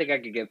I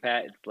could get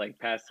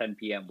past 10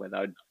 p.m.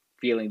 without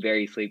feeling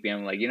very sleepy.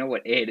 I'm like, you know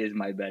what? It is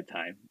my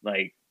bedtime.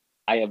 Like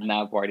I have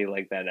not partied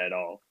like that at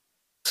all.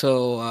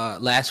 So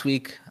last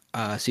week,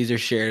 Caesar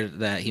shared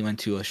that he went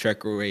to a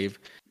Shrek rave.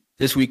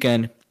 This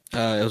weekend,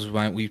 it was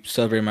when we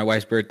celebrated my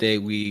wife's birthday.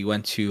 We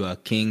went to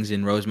King's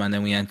in Rosemont,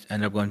 then we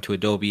ended up going to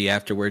Adobe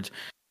afterwards.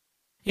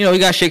 We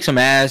gotta shake some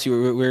ass.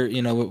 We're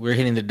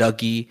hitting the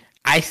Dougie.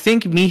 I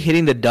think me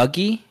hitting the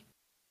Dougie,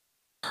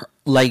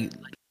 like,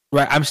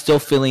 right, I'm still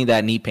feeling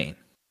that knee pain.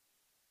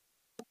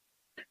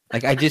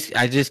 Like I don't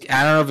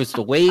know if it's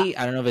the weight,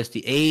 I don't know if it's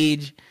the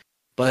age,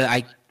 but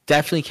I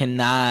definitely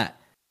cannot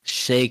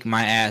shake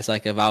my ass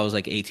like if I was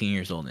like 18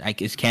 years old. I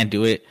just can't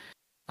do it.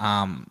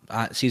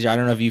 Caesar, I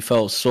don't know if you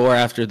felt sore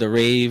after the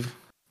rave.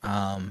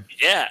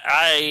 Yeah,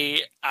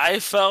 I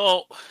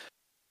felt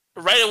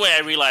right away.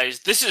 I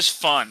realized this is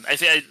fun. I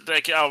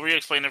think I'll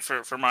re-explain it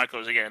for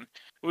Marcos again.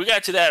 We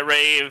got to that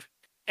rave,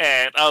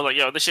 and I was like,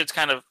 "Yo, this shit's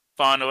kind of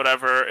fun or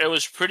whatever." It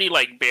was pretty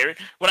like barren.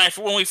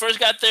 When we first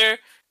got there,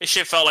 this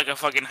shit felt like a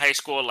fucking high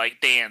school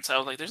like dance. I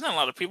was like, "There's not a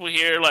lot of people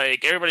here.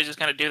 Like everybody's just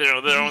kind of do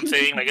their own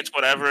thing. Like it's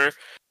whatever."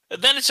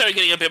 Then it started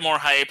getting a bit more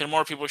hype, and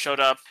more people showed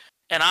up.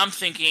 And I'm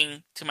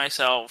thinking to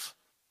myself,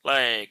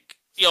 like,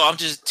 "Yo, I'm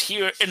just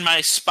here in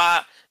my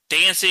spot."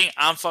 Dancing,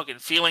 I'm fucking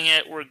feeling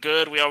it. We're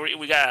good.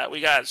 We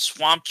got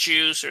swamp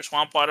juice or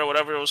swamp water,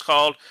 whatever it was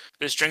called.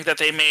 This drink that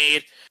they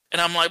made,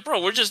 and I'm like,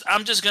 bro,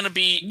 I'm just gonna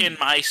be in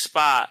my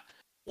spot.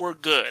 We're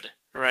good,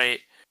 right?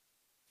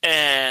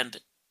 And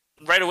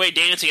right away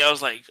dancing, I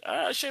was like,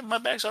 shit, my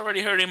back's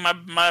already hurting,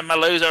 my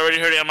legs already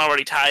hurting. I'm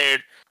already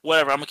tired.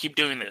 Whatever, I'm gonna keep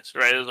doing this,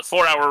 right? It was a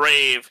 4-hour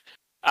rave,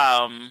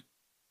 and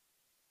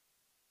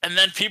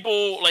then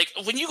people like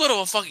when you go to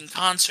a fucking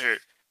concert.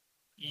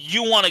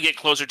 you want to get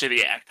closer to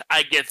the act.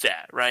 I get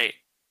that, right?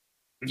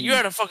 You're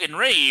at a fucking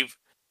rave.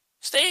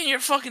 Stay in your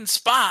fucking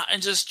spot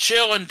and just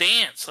chill and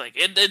dance. Like,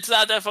 it's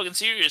not that fucking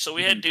serious. So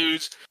we had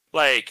dudes,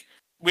 like,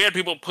 we had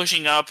people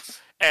pushing up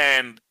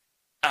and,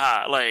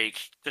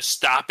 like, just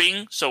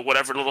stopping. So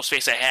whatever little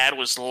space I had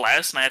was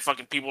less. And I had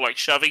fucking people, like,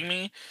 shoving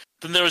me.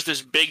 Then there was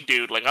this big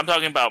dude. Like, I'm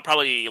talking about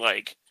probably,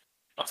 like,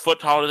 a foot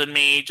taller than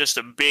me. Just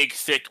a big,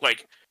 thick,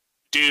 like,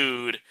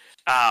 dude.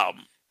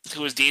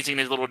 Who was dancing in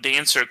his little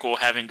dance circle,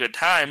 having a good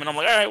time. And I'm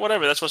like, all right,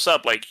 whatever. That's what's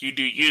up. Like, you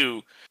do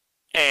you.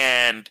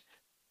 And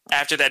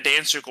after that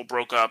dance circle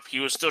broke up, he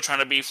was still trying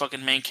to be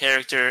fucking main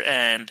character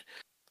and,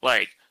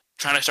 like,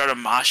 trying to start a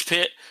mosh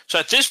pit. So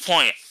at this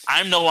point,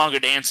 I'm no longer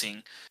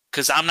dancing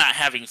because I'm not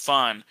having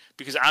fun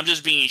because I'm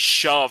just being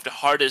shoved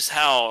hard as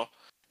hell.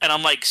 And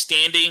I'm, like,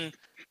 standing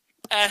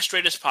as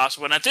straight as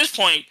possible. And at this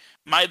point,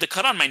 the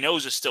cut on my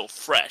nose is still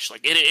fresh.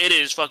 Like, it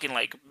is fucking,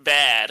 like,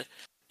 bad.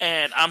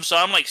 And I'm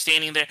like,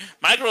 standing there.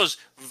 My girl's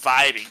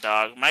vibing,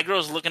 dog. My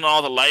girl's looking at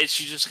all the lights.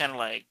 She's just kind of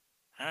like,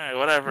 all right,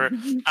 whatever.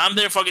 I'm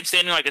there fucking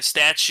standing like a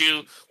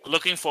statue,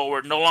 looking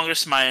forward, no longer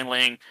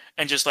smiling,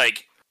 and just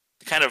like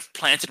kind of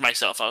planted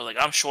myself. I was like,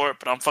 I'm short,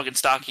 but I'm fucking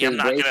stocky. I'm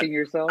not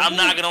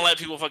gonna let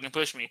people fucking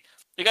push me.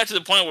 It got to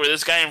the point where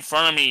this guy in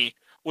front of me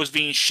was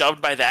being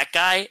shoved by that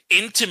guy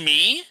into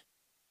me,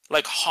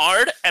 like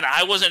hard, and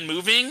I wasn't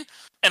moving,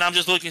 and I'm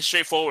just looking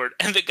straight forward.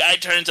 And the guy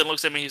turns and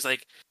looks at me. He's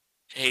like,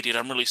 hey, dude,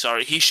 I'm really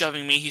sorry. He's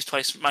shoving me. He's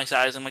twice my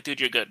size. I'm like, dude,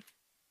 you're good.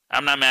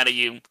 I'm not mad at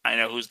you. I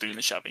know who's doing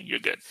the shoving. You're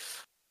good.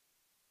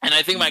 And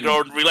I think my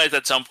girl realized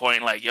at some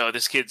point, like, yo,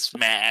 this kid's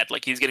mad.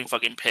 Like, he's getting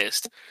fucking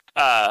pissed.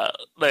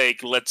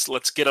 Like, let's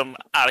get him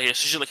out of here.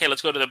 So she's like, hey,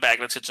 let's go to the back.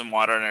 Let's get some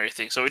water and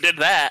everything. So we did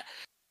that.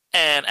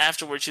 And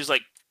afterwards, she's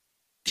like,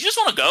 do you just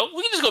want to go?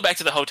 We can just go back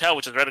to the hotel,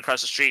 which is right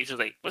across the street. She was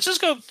like, let's just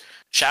go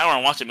shower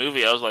and watch a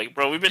movie. I was like,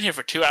 bro, we've been here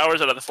for 2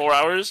 hours out of the 4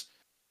 hours.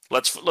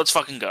 Let's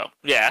fucking go.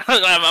 Yeah,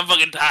 I'm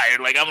fucking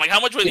tired. Like, I'm like,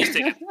 how much were these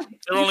tickets?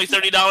 They're only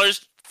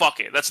 $30. Fuck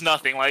it, that's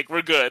nothing. Like,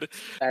 we're good.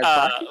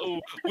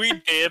 We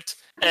dipped,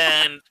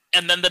 and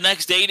then the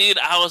next day, dude,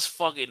 I was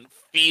fucking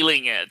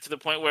feeling it to the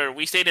point where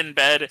we stayed in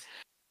bed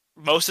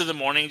most of the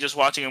morning just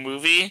watching a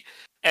movie,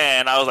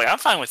 and I was like, I'm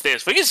fine with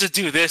this. We can just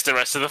do this the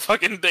rest of the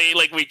fucking day,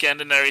 like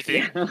weekend and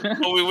everything.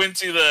 But we went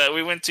to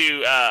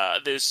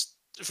this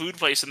food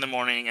place in the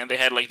morning, and they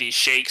had like these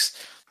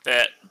shakes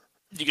that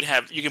you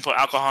can put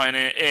alcohol in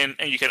it, and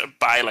you can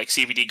buy like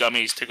CBD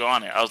gummies to go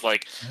on it. I was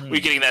like, we're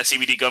getting that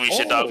CBD gummy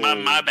shit, dog.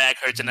 My back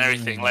hurts and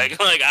everything. Like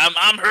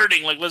I'm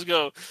hurting. Like, let's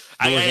go.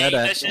 I ate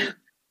that shit.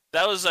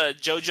 That was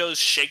JoJo's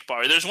Shake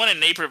Bar. There's one in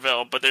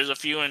Naperville, but there's a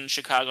few in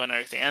Chicago and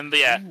everything. And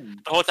yeah,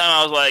 the whole time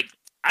I was like,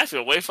 I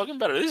feel way fucking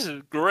better. This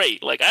is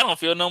great. Like, I don't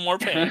feel no more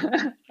pain.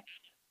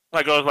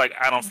 Like, I was like,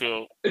 I don't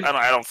feel it.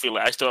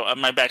 I still,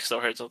 my back still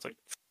hurts. I was like,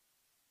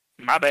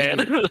 my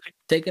bad.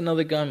 Take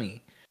another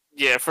gummy.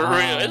 Yeah, for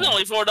real. It's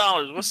only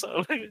 $4. What's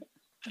up?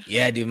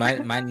 Yeah, dude,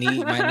 my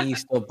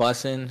knee's still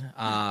busting.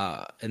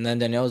 And then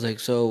Danielle was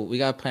like, "So we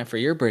got a plan for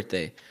your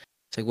birthday."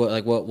 It's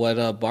like,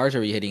 what bars are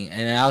we hitting?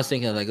 And I was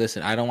thinking, like,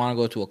 listen, I don't want to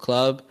go to a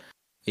club.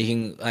 You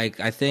can, like,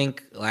 I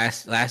think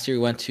last year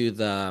we went to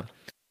the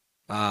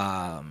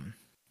Replay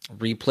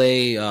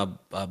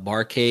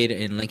barcade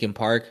in Lincoln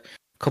Park.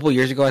 A couple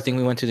years ago, I think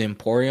we went to the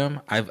Emporium.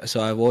 I've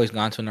always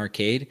gone to an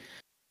arcade.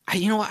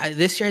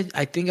 This year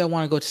I think I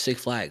want to go to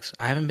Six Flags.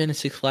 I haven't been to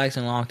Six Flags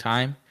in a long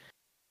time.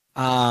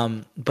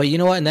 But you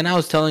know what? And then I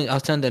was telling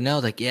Danielle,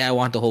 like, yeah, I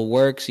want the whole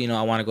works. You know,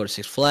 I want to go to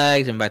Six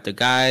Flags, invite the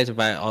guys,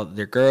 invite all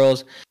their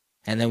girls,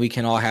 and then we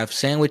can all have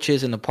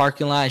sandwiches in the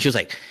parking lot. And she was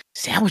like,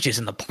 sandwiches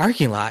in the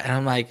parking lot, and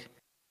I'm like,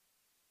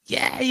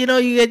 yeah, you know,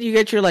 you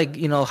get your, like,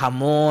 you know,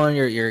 jamon,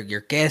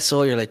 your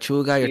queso, your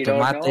lechuga, your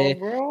tomate.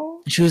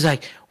 Bro? And she was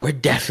like, we're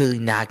definitely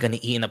not gonna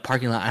eat in the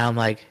parking lot. And I'm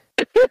like.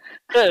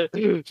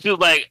 She was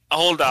like,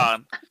 hold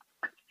on,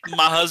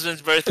 my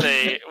husband's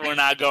birthday, we're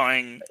not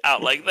going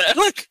out like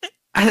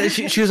that.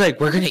 She was like,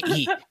 we're gonna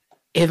eat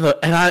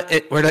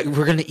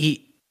we're gonna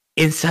eat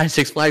inside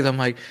Six Flags. I'm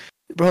like,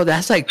 bro,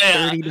 that's like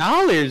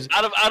 $30.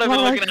 I'd have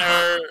been looking at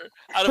her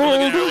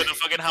with a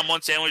fucking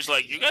hamon sandwich,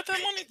 like, you got that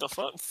money? The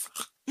fuck?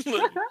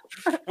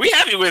 We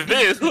happy with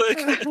this.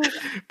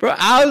 Bro,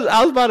 I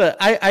was about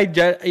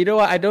to, you know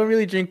what? I don't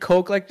really drink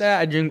Coke like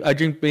that. I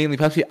drink mainly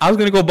Pepsi. I was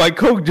gonna go buy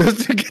Coke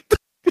just to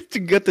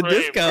get the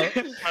discount.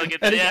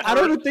 I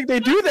don't even think they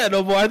do that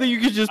no more. I think you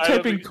can just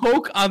type in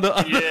Coke on the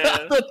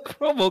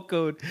promo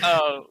code.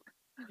 Oh.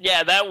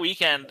 Yeah, that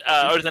weekend,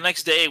 or the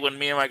next day when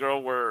me and my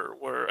girl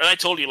were, and I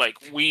told you, like,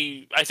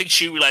 I think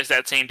she realized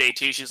that same day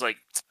too. She's like,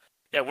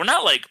 yeah, we're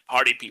not like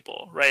party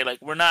people, right? Like,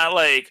 we're not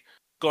like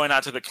going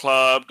out to the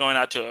club, going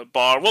out to a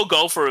bar. We'll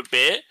go for a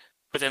bit,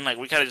 but then like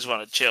we kind of just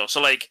want to chill.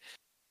 So like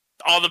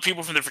all the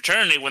people from the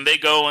fraternity, when they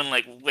go and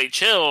like they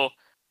chill,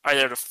 are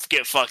there to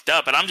get fucked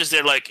up, and I'm just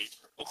there like,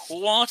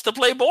 who wants to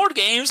play board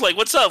games? Like,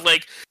 what's up?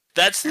 Like,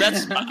 that's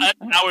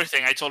our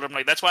thing. I told her,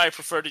 like, that's why I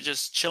prefer to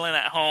just chilling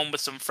at home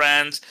with some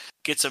friends,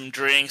 get some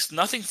drinks,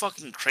 nothing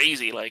fucking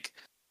crazy. Like,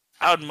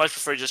 I would much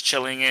prefer just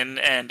chilling in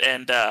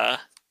and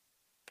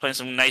playing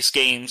some nice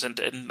games and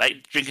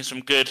like drinking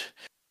some good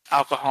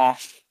Alcohol.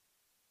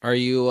 Are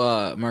you,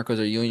 Marcos?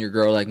 Are you and your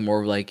girl like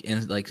more of like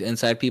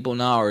inside people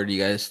now, or do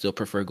you guys still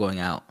prefer going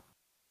out?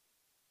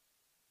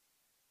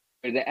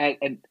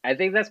 And I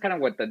think that's kind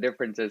of what the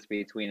difference is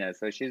between us.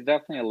 So she's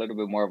definitely a little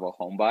bit more of a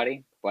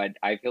homebody, but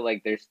I feel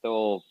like there's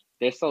still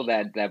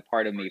that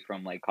part of me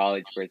from like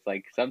college where it's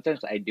like sometimes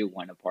I do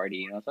want to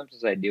party,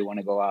 sometimes I do want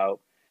to go out,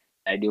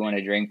 I do want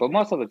to drink, but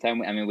most of the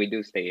time, I mean, we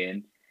do stay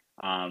in.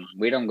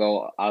 We don't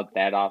go out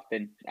that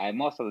often.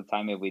 Most of the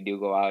time, if we do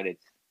go out,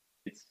 it's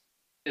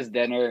just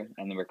dinner,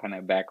 and then we're kind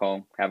of back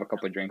home, have a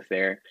couple of drinks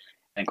there,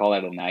 and call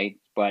it a night.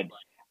 But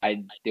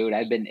dude,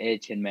 I've been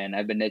itching, man.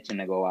 I've been itching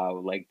to go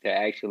out, like to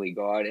actually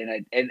go out,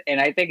 and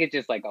I think it's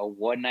just like a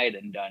one night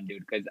and done,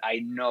 dude. Because I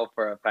know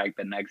for a fact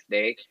the next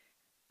day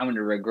I'm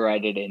gonna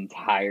regret it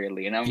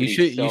entirely, and I'm gonna You be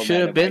should you so should mad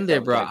have at been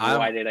there, myself. bro. Like,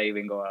 why did I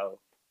even go out?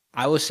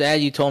 I was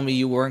sad you told me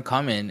you weren't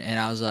coming, and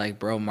I was like,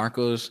 bro,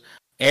 Marcos.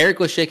 Eric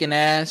was shaking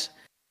ass.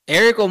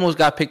 Eric almost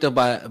got picked up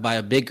by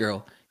a big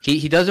girl.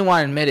 He doesn't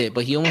want to admit it,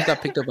 but he almost got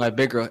picked up by a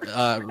big girl.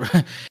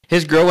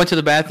 His girl went to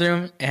the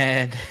bathroom,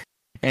 and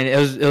it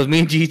was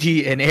me,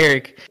 Gigi, and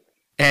Eric.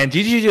 And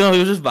Gigi, he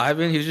was just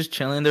vibing. He was just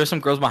chilling. There were some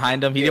girls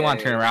behind him. He didn't want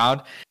to turn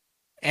around.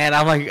 And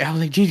I was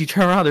like, Gigi,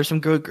 turn around. There's some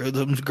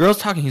girls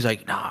talking. He's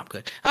like, nah, I'm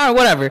good. All right,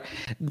 whatever.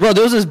 Bro,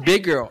 there was this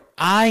big girl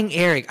eyeing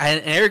Eric.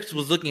 And Eric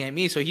was looking at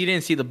me, so he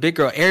didn't see the big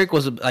girl. Eric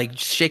was like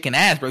shaking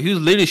ass, bro. He was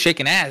literally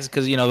shaking ass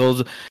because it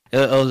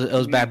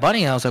was Bad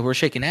Bunny. And I was like, we're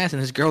shaking ass,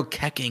 and this girl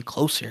kept getting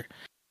closer.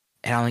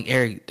 And I'm like,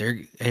 Eric,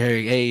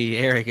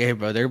 hey,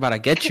 bro, they're about to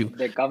get you.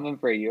 They're coming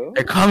for you.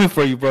 They're coming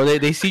for you, bro.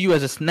 They see you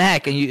as a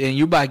snack, and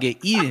you're about to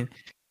get eaten.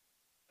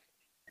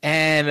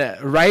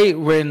 And right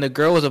when the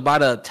girl was about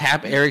to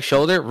tap Eric's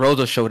shoulder,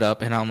 Rosa showed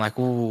up, and I'm like,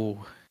 ooh,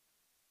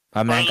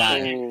 my man got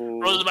it.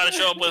 Rosa's about to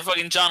show up with a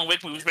fucking John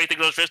Wick movie, break the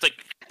girl's wrist,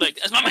 like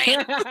that's my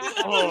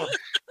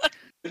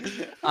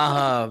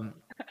man.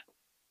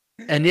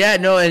 And yeah,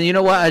 no, and you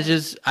know what?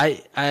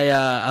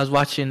 I was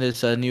watching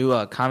this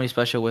new comedy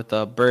special with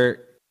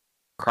Bert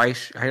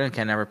Kreischer. I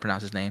can never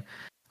pronounce his name.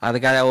 The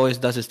guy that always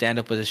does his stand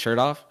up with his shirt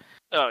off.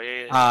 Oh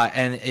yeah.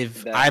 And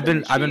if I've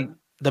been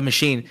the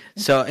machine.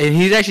 So and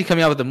he's actually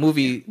coming out with a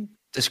movie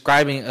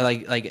describing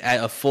like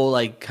a full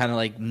like kind of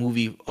like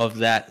movie of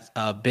that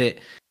bit.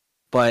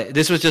 But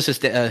this was just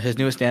his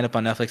newest stand up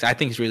on Netflix. I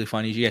think it's really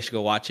funny. You guys should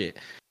go watch it.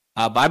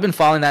 But I've been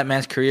following that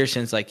man's career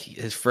since like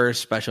his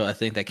first special. I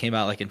think that came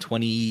out like in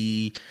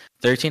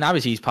 2013.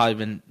 Obviously, he's probably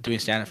been doing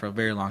stand up for a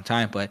very long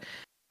time. But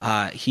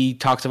he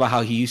talks about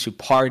how he used to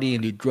party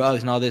and do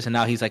drugs and all this, and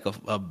now he's like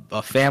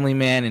a family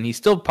man, and he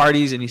still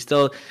parties and he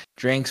still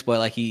drinks, but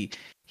like he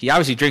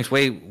obviously drinks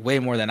way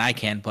more than I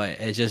can, but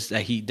it's just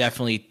that he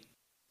definitely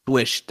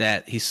switched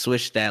that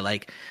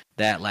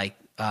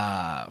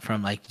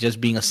from like just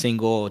being a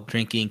single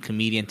drinking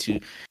comedian to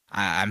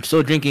I'm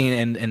still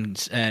drinking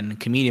and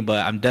comedian,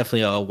 but I'm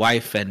definitely a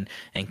wife and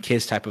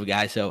kids type of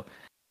guy. So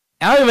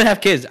I don't even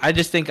have kids. I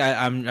just think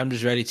I'm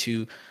just ready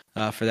to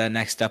for that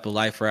next step of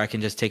life where I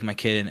can just take my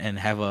kid and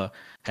have a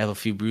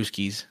few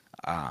brewskis.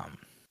 I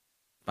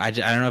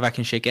don't know if I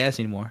can shake ass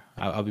anymore.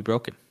 I'll be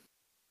broken.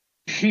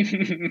 That's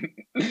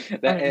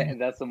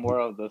the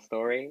moral of the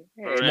story.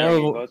 It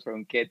goes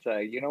from kid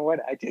to, you know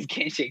what? I just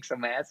can't shake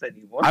some ass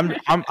anymore. I'm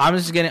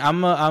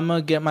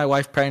gonna get my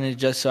wife pregnant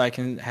just so I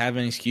can have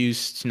an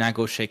excuse to not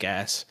go shake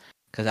ass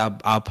because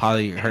I'll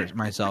probably hurt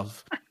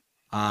myself.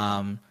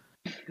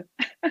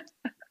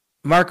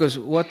 Marcos,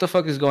 what the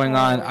fuck is going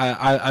on?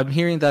 I'm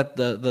hearing that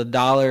the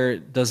dollar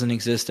doesn't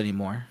exist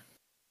anymore.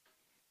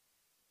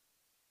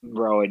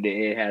 Bro,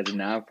 it has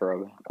not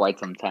for quite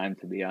some time,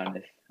 to be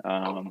honest.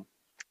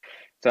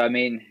 So I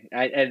mean,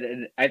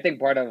 I think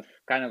part of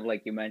kind of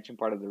like you mentioned,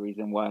 part of the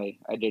reason why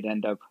I did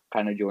end up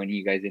kind of joining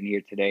you guys in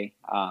here today,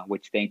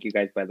 which thank you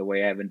guys, by the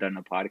way. I haven't done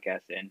a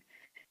podcast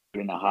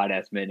in a hot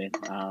ass minute.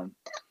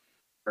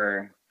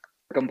 For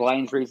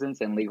compliance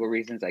reasons and legal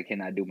reasons, I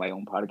cannot do my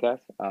own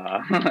podcast.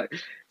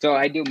 So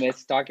I do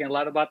miss talking a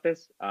lot about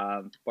this.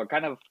 But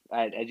kind of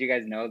as you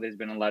guys know, there's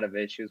been a lot of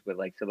issues with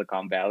like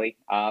Silicon Valley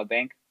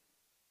Bank,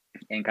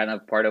 and kind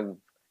of part of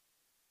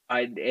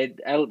I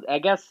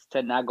guess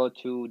to not go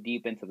too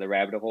deep into the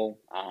rabbit hole.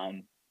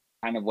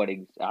 Kind of what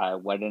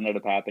ended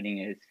up happening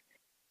is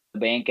the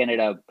bank ended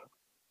up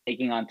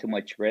taking on too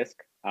much risk.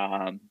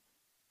 So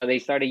they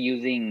started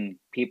using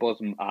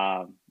people's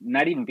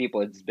not even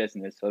people, it's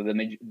business. So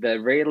the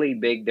really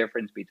big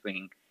difference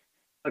between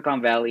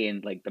Silicon Valley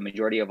and like the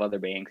majority of other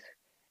banks,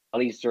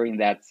 at least during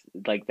that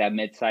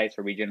mid-sized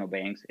or regional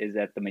banks, is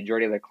that the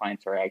majority of their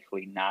clients are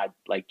actually not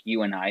like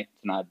you and I.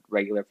 It's not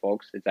regular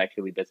folks. It's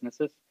actually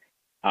businesses.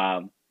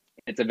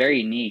 It's a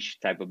very niche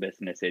type of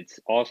business. It's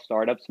all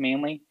startups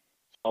mainly.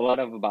 A lot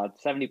of about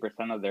 70%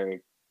 of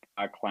their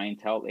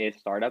clientele is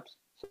startups.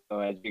 So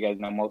as you guys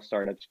know, most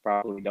startups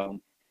probably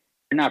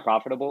they're not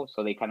profitable,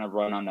 so they kind of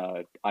run on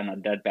a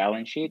dead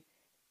balance sheet.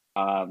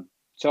 So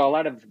a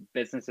lot of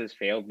businesses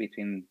failed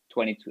between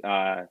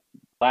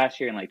last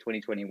year and like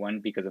 2021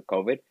 because of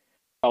COVID.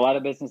 A lot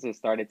of businesses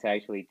started to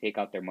actually take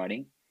out their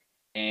money,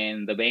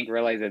 and the bank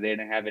realized that they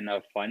didn't have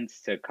enough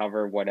funds to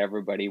cover what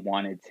everybody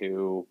wanted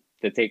to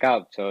to take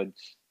out. So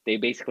they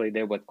basically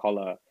did what's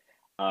called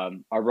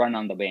a run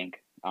on the bank,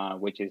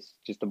 which is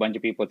just a bunch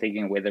of people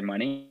taking away their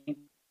money.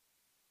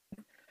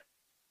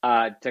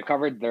 To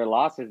cover their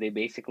losses, they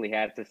basically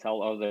had to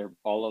sell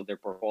all of their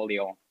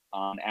portfolio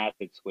on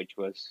assets, which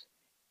was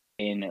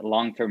in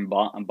long-term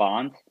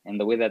bonds. And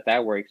the way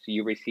that works,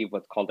 you receive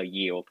what's called a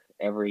yield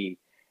every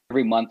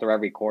month or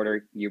every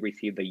quarter. You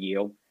receive the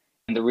yield,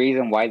 and the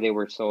reason why they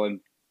were so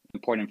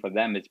important for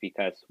them is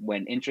because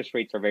when interest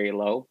rates are very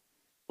low,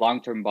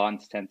 long-term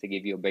bonds tend to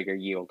give you a bigger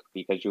yield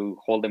because you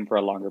hold them for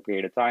a longer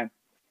period of time.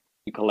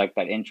 You collect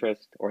that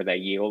interest or that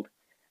yield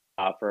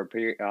for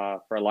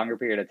a longer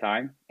period of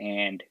time,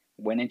 and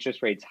when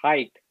interest rates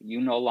hike,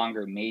 you no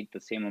longer made the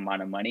same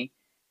amount of money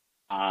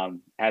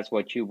as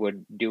what you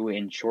would do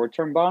in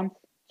short-term bonds.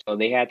 So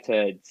they had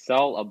to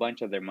sell a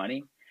bunch of their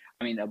money,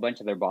 a bunch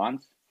of their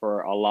bonds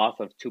for a loss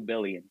of 2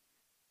 billion,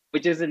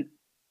 which isn't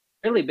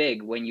really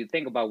big when you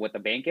think about what the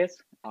bank is,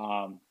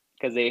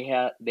 because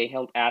they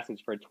held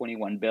assets for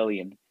 21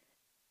 billion.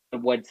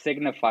 But what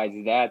signifies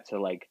that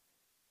to like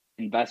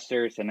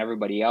investors and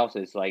everybody else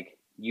is like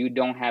you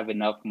don't have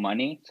enough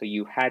money, so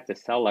you had to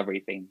sell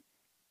everything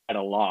at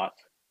a loss.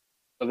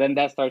 So then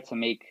that starts to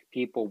make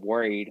people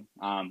worried,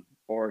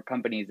 or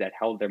companies that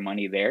held their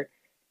money there,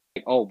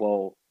 like, oh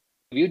well,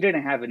 if you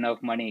didn't have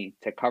enough money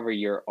to cover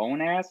your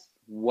own ass,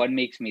 what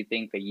makes me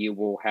think that you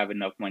will have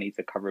enough money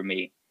to cover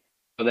me?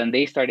 So then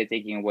they started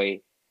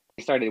they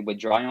started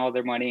withdrawing all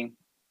their money,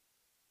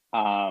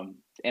 and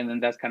then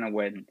that's kind of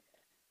when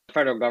the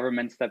federal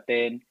government stepped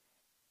in.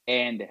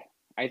 And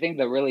I think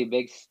the really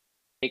big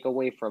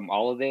takeaway from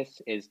all of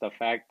this is the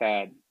fact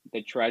that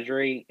the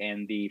Treasury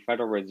and the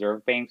Federal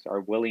Reserve banks are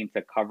willing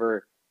to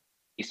cover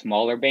the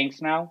smaller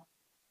banks now.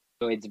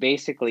 So it's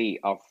basically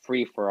a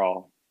free for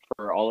all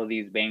for all of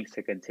these banks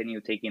to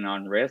continue taking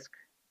on risk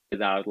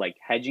without like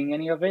hedging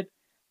any of it.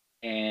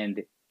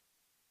 And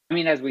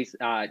as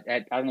I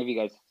don't know if you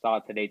guys saw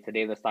today.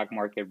 Today the stock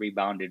market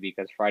rebounded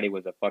because Friday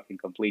was a fucking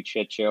complete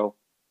shit show.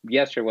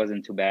 Yesterday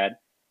wasn't too bad.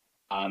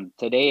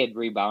 Today it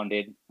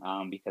rebounded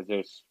because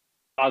there's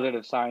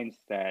positive signs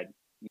that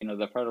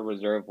the Federal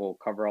Reserve will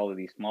cover all of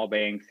these small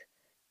banks.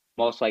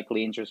 Most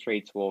likely, interest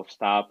rates will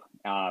stop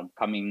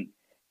coming.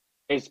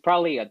 There's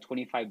probably a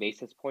 25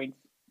 basis points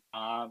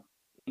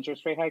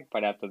interest rate hike,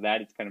 but after that,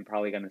 it's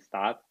probably going to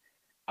stop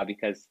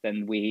because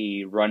then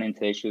we run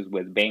into issues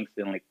with banks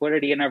and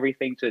liquidity and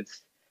everything. So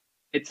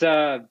it's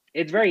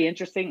very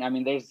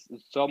interesting. There's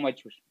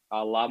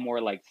a lot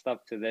more like stuff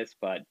to this,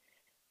 but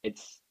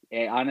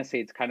honestly,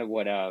 it's kind of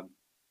what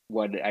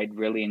I'd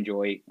really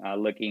enjoy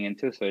looking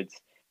into. So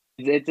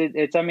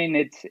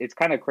it's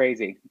kind of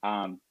crazy.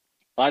 A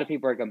lot of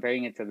people are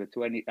comparing it to the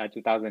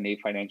 2008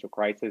 financial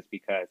crisis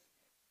because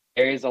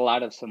there is a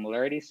lot of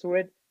similarities to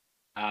it,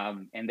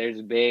 and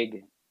there's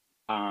big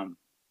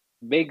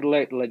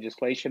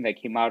legislation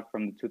that came out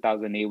from the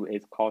 2008.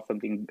 It's called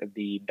something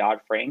the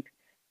Dodd-Frank,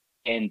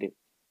 and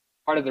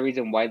part of the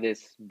reason why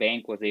this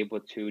bank was able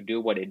to do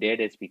what it did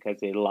is because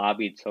they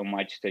lobbied so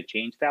much to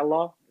change that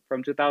law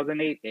from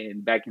 2008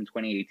 and back in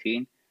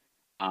 2018.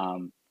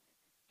 And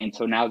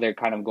so now they're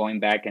kind of going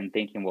back and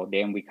thinking, well,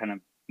 damn, we kind of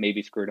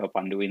maybe screwed up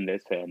on doing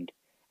this. And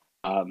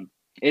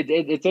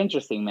it's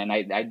interesting, man.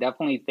 I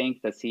definitely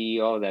think the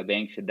CEO of that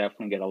bank should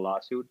definitely get a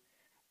lawsuit.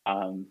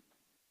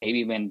 Maybe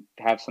even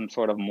have some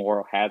sort of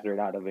moral hazard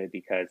out of it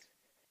because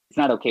it's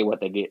not okay what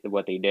they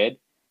did.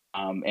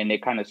 And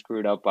it kind of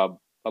screwed up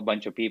a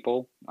bunch of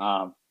people.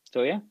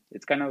 So yeah,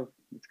 it's kind of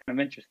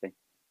interesting.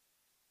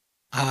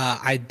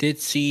 I did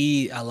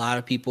see a lot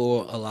of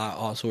people,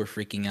 also were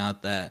freaking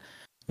out that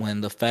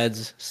when the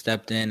feds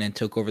stepped in and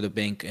took over the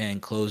bank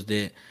and closed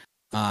it,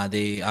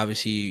 they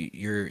obviously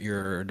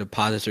your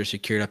deposits are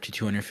secured up to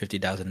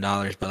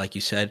 $250,000. But like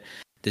you said,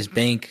 this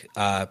bank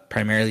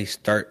primarily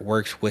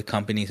works with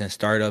companies and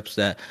startups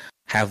that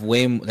have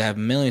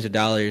millions of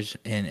dollars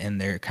in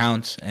their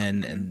accounts,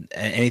 and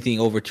anything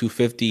over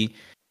 250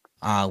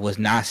 was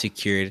not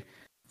secured.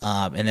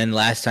 And then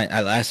last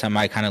time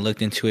I kind of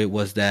looked into it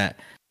was that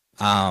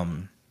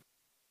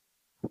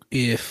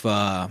if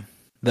the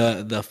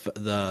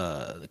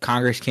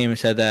Congress came and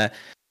said that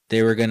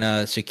they were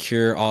gonna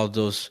secure all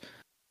those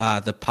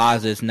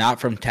deposits not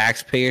from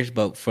taxpayers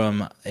but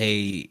from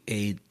I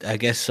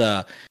guess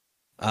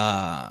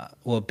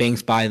what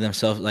banks by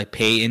themselves like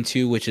pay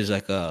into, which is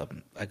like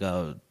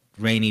a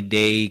rainy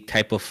day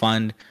type of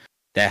fund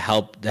that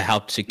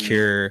helped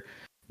secure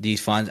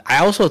these funds. I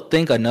also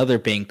think another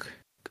bank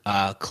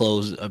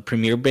closed, a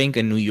Premier Bank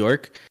in New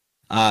York.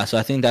 So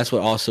I think that's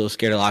what also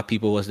scared a lot of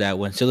people, was that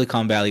when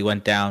Silicon Valley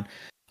went down,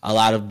 a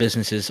lot of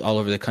businesses all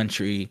over the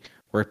country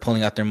were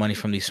pulling out their money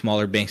from these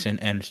smaller banks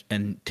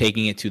and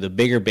taking it to the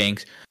bigger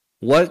banks.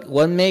 What's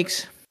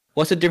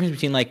the difference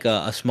between like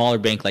a smaller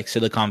bank like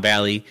Silicon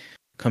Valley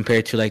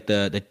compared to like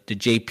the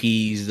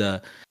JPs,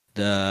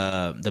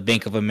 the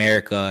Bank of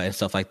America and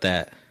stuff like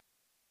that?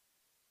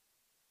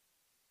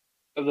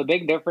 So the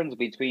big difference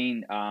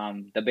between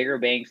the bigger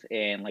banks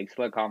and like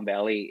Silicon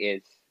Valley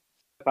is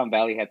Silicon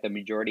Valley had the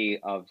majority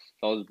of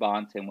those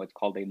bonds in what's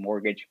called a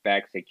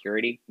mortgage-backed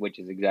security, which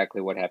is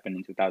exactly what happened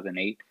in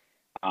 2008.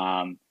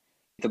 Um,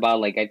 it's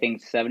about like I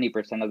think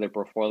 70% of their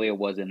portfolio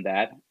was in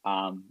that.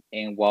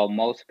 And while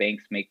most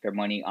banks make their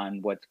money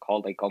on what's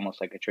called like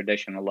almost like a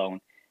traditional loan,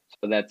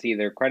 so that's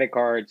either credit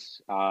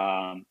cards,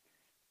 auto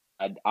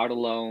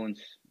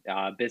loans,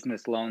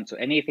 business loans, so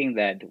anything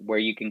that where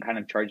you can kind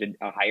of charge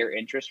a higher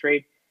interest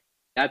rate,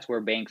 that's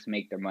where banks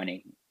make their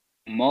money.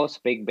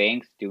 Most big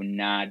banks do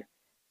not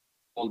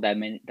hold that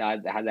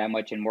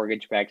much in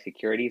mortgage-backed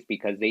securities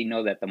because they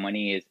know that the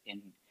money is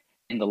in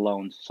the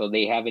loans, so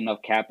they have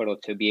enough capital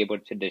to be able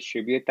to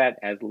distribute that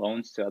as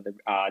loans to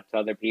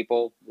other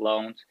people,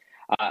 loans.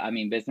 I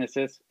mean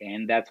businesses,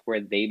 and that's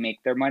where they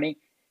make their money.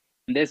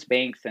 And this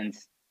bank,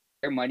 since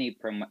their money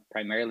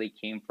primarily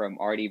came from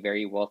already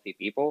very wealthy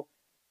people,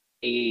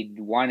 they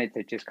wanted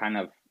to just kind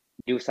of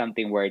do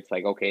something where it's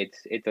like, okay,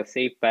 it's a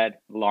safe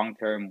bet, long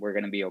term, we're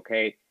gonna be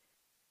okay.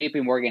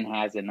 JP Morgan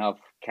has enough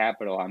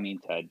capital. I mean,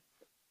 to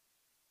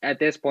at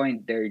this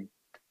point,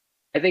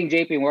 I think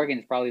JP Morgan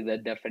is probably the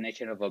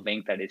definition of a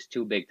bank that is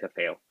too big to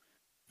fail.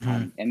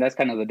 And that's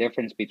kind of the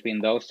difference between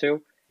those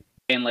two.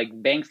 And like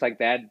banks like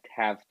that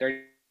have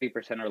 30%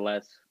 or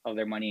less of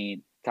their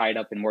money tied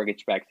up in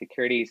mortgage-backed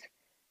securities.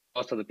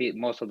 Most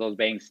of those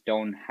banks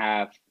don't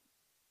have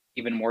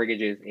even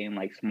mortgages in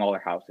like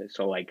smaller houses.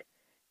 So like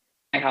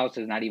my house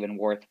is not even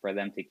worth for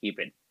them to keep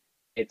it.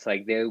 It's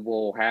like they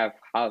will have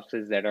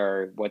houses that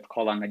are what's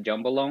called on a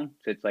jumbo loan.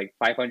 So it's like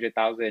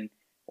 500,000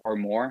 or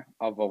more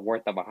of a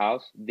worth of a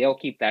house. They'll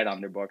keep that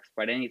on their books.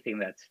 But anything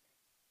that's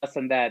less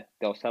than that,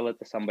 they'll sell it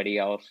to somebody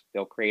else.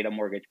 They'll create a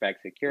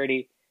mortgage-backed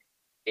security.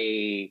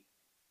 They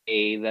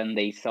then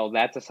they sell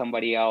that to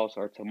somebody else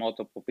or to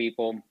multiple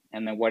people,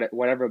 and then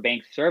whatever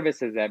bank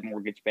services that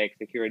mortgage-backed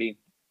security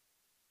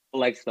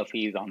collects the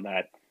fees on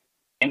that.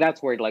 And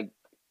that's where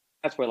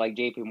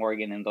JP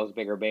Morgan and those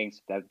bigger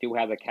banks that do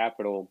have the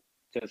capital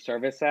to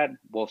service that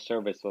will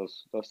service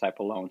those type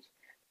of loans.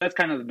 That's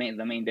kind of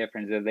the main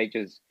difference is they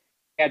just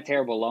had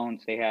terrible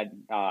loans. They had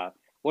well,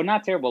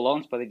 not terrible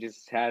loans, but they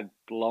just had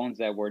loans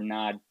that were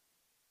not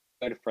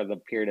good for the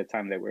period of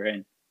time they were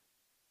in.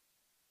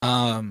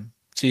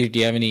 So do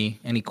you have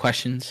any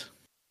questions?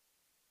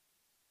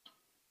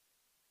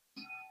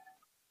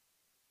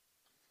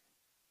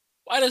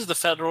 Why does the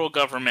federal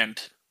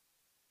government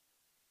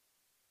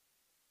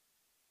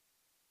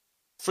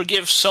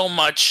forgive so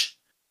much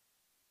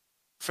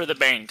for the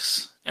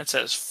banks and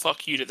says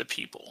 "fuck you" to the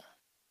people?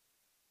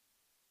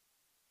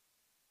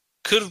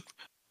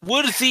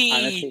 Would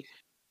the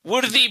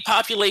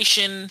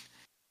population,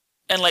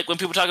 and like when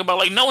people talk about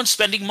like no one's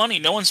spending money,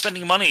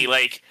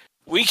 like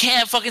we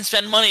can't fucking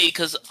spend money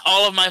because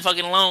all of my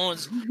fucking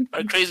loans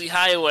are crazy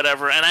high or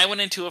whatever, and I went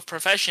into a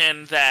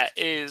profession that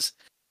is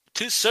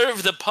to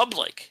serve the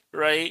public,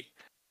 right?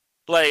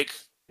 Like,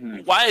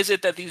 why is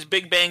it that these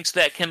big banks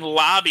that can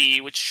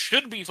lobby, which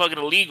should be fucking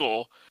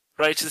illegal,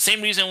 right? It's the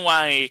same reason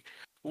why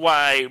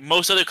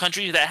most other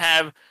countries that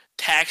have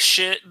tax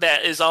shit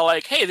that is all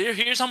like, hey,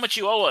 here's how much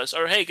you owe us,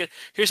 or hey,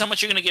 here's how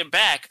much you're gonna get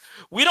back.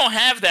 We don't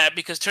have that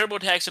because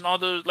TurboTax and all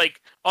the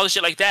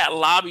shit like that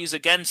lobbies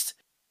against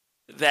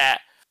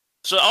that.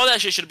 So all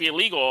that shit should be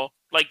illegal.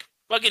 Like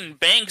fucking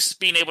banks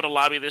being able to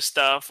lobby this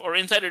stuff or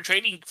insider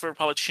trading for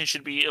politicians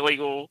should be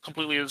illegal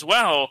completely as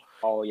well.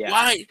 Oh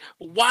yeah.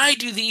 Why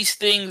do these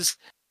things?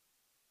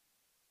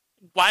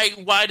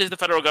 Why does the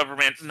federal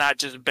government not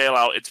just bail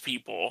out its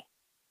people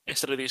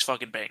instead of these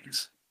fucking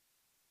banks?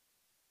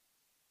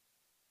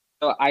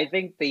 So I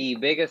think the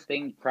biggest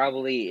thing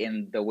probably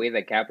in the way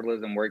that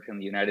capitalism works in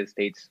the United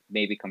States,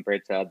 maybe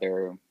compared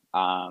to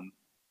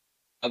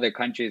other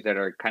countries that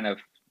are kind of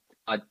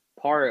a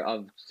part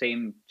of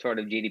same sort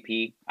of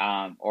GDP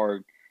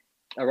or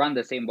around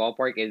the same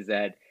ballpark, is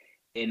that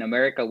in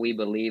America we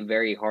believe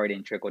very hard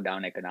in trickle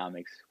down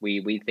economics.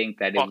 We think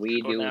that if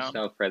we do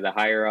stuff for the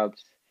higher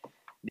ups,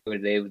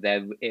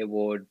 that it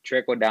would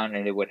trickle down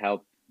and it would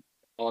help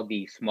all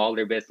the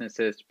smaller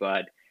businesses.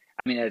 But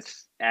I mean,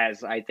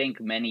 as I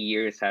think many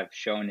years have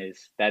shown,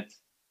 is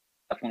that's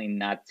definitely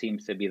not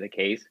seems to be the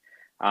case.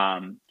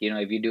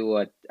 If you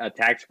do a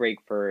tax break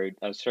for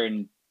a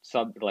certain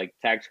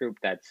tax group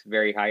that's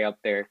very high up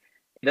there,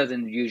 it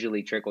doesn't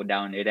usually trickle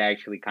down. It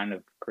actually kind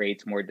of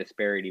creates more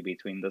disparity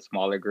between the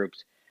smaller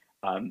groups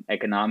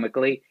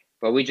economically.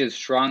 But we just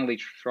strongly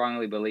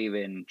believe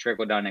in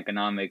trickle down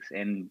economics.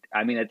 And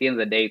I mean, at the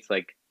end of the day, it's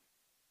like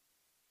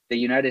the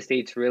United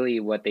States really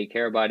what they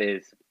care about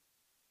is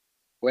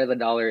where the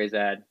dollar is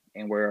at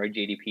and where our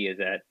GDP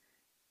is at.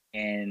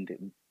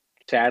 And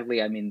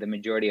sadly, I mean, the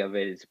majority of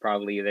it is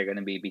probably either going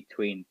to be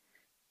between,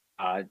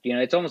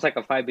 it's almost like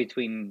a fight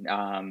between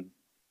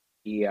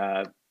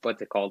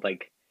what's it called?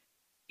 Like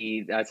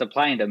the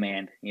supply and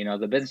demand.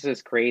 The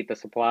businesses create the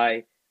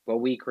supply, but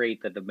we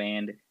create the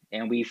demand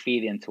and we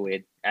feed into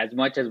it. As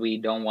much as we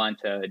don't want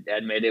to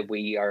admit it,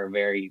 we are a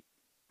very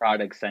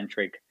product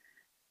centric,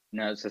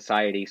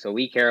 society. So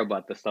we care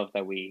about the stuff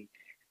that we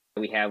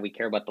have. We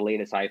care about the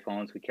latest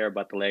iPhones. We care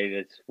about the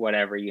latest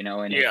whatever,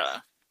 and yeah.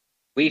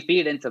 we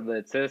feed into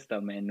the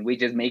system and we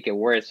just make it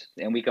worse,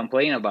 and we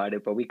complain about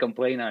it, but we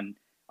complain on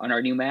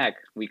our new Mac,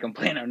 we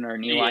complain on our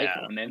new Yeah.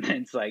 iPhone, and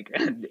it's like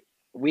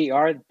we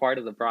are part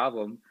of the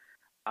problem.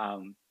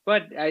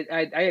 But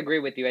I agree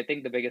with you. I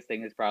think the biggest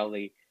thing is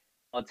probably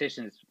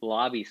politicians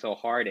lobby so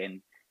hard,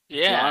 and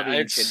Yeah,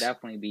 lobbying should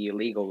definitely be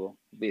illegal.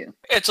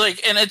 it's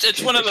like, and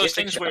it's one It's a of those shit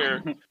things show.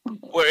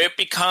 where it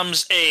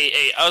becomes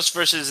a us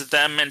versus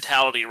them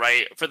mentality,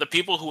 right? For the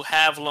people who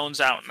have loans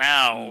out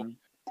now, Mhm.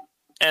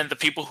 and the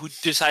people who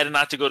decided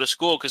not to go to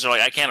school because they're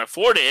like, I can't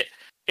afford it.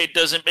 It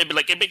doesn't.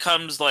 It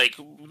becomes like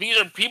these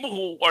are people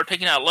who are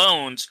taking out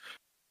loans.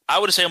 I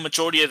would say a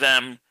majority of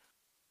them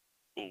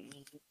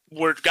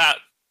got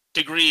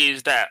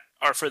degrees that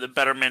are for the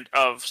betterment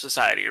of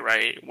society,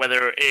 right?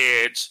 Whether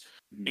it's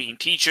being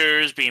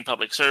teachers, being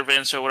public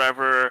servants, or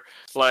whatever.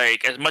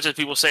 Like, as much as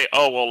people say,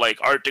 oh, well, like,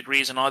 art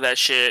degrees and all that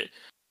shit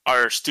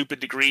are stupid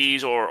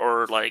degrees,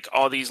 or like,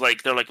 all these,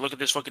 like, they're like, look at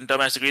this fucking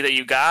dumbass degree that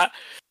you got.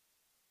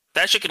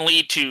 That shit can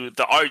lead to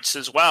the arts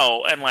as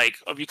well. And, like,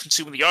 if you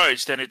consume the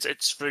arts, then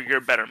it's for your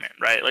betterment,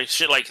 right? Like,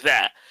 shit like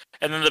that.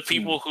 And then the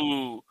people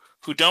who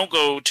don't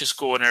go to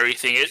school and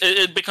everything,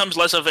 it becomes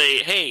less of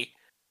a, hey,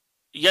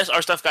 yes,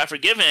 our stuff got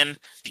forgiven.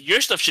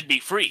 Your stuff should be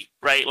free,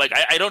 right? Like,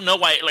 I don't know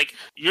why. Like,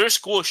 your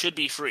school should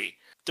be free.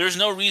 There's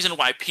no reason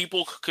why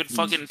people could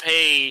fucking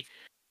pay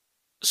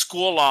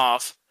school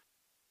off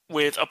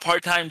with a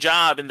part-time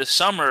job in the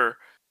summer,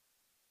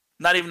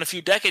 not even a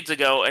few decades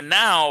ago, and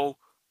now,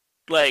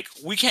 like,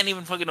 we can't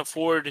even fucking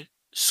afford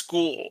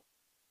school,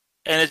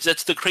 and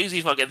that's the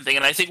crazy fucking thing.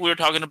 And I think we were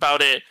talking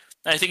about it.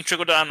 And I think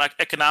trickle-down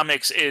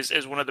economics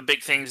is one of the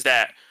big things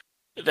that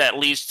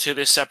leads to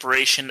this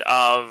separation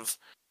of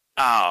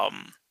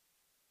um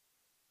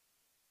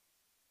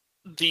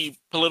the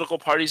political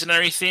parties and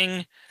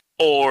everything,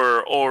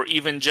 or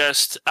even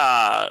just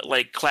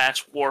like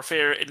class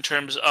warfare in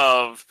terms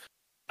of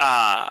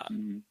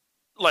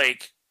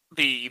like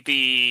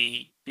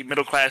the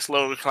middle class,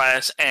 lower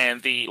class,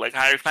 and the like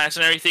higher class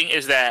and everything,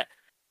 is that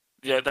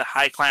the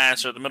high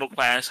class or the middle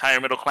class, higher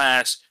middle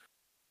class,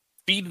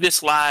 feed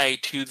this lie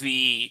to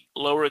the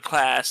lower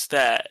class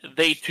that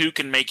they too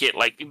can make it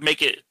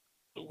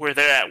where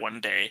they're at one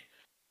day,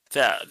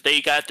 that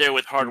they got there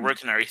with hard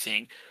work and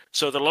everything.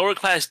 So the lower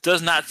class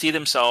does not see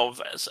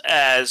themselves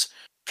as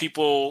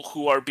people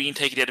who are being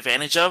taken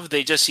advantage of.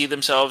 They just see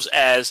themselves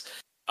as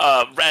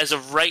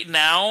of right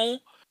now,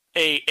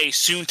 a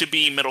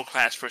soon-to-be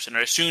middle-class person,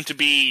 or a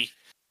soon-to-be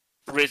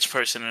rich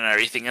person and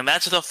everything. And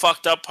that's the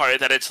fucked up part,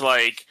 that it's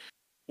like,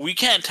 we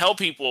can't tell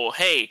people,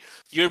 hey,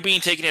 you're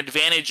being taken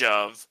advantage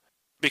of,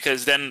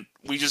 because then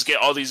we just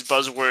get all these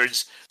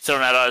buzzwords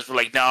thrown at us. We're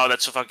like, no,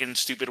 that's a fucking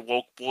stupid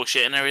woke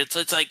bullshit and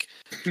everything. It's like,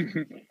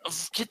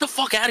 get the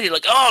fuck out of here.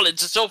 Like, oh,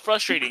 it's so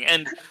frustrating.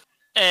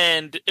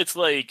 And it's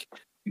like,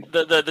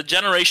 the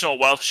generational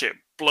wealth shit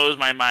blows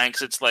my mind,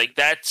 because it's like,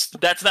 that's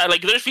not,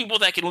 like, there's people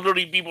that can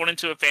literally be born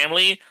into a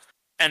family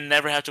and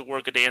never have to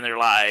work a day in their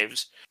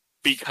lives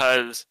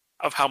because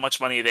of how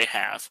much money they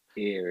have.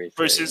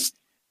 Versus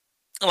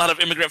a lot of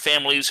immigrant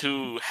families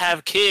who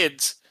have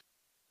kids,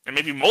 and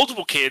maybe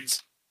multiple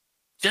kids,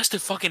 just to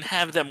fucking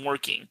have them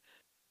working.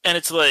 And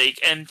it's like,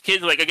 and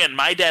kids, like, again,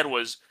 my dad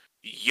was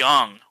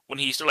young when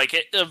he started, like,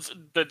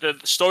 the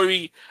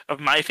story of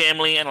my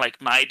family and,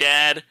 like, my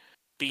dad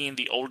being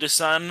the oldest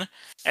son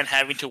and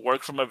having to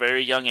work from a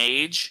very young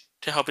age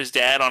to help his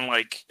dad on,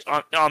 like,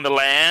 on the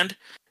land,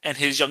 and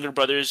his younger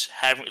brothers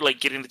having, like,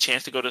 getting the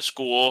chance to go to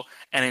school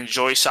and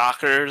enjoy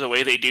soccer the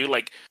way they do.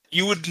 Like,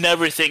 you would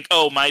never think,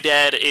 oh, my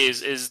dad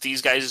is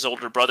these guys'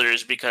 older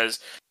brothers because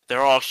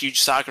they're all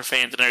huge soccer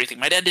fans and everything.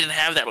 My dad didn't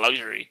have that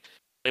luxury.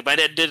 Like, my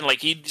dad didn't,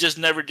 like, he just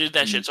never did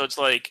that shit. So it's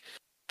like,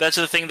 that's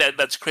the thing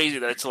that's crazy,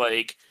 that it's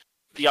like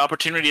the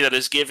opportunity that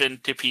is given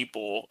to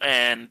people.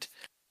 And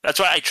that's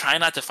why I try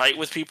not to fight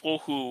with people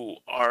who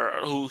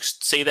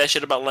say that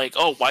shit about, like,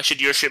 oh, why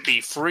should your shit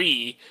be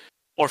free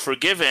or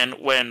forgiven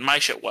when my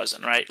shit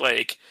wasn't, right?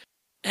 Like,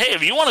 hey,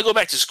 if you want to go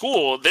back to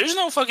school, there's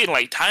no fucking,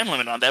 like, time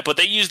limit on that. But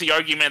they use the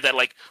argument that,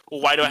 like,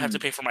 well, why do I have to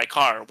pay for my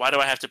car? Why do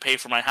I have to pay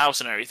for my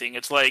house and everything?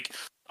 It's like,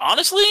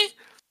 honestly,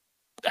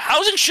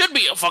 housing should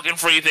be a fucking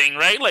free thing,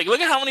 right? Like, look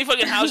at how many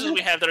fucking houses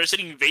we have that are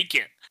sitting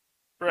vacant,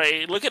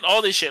 right? Look at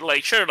all this shit.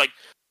 Like, sure, like,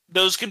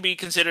 those can be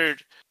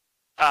considered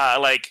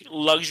like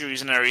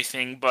luxuries and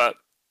everything, but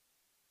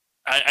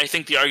I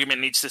think the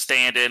argument needs to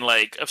stand in,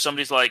 like, if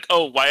somebody's like,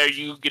 oh, why are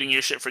you getting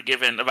your shit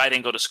forgiven if I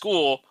didn't go to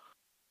school?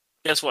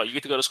 Guess what? You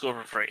get to go to school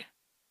for free.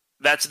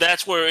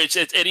 That's where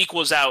it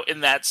equals out in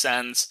that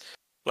sense.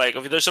 Like,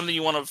 if there's something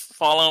you want to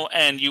follow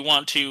and you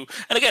want to,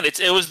 and again,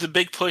 it was the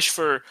big push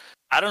for,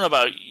 I don't know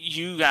about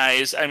you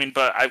guys, I mean,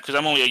 but because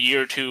I'm only a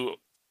year or two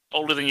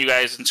older than you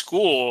guys in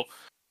school,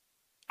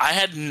 I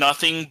had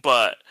nothing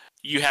but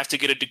you have to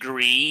get a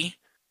degree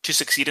to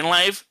succeed in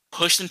life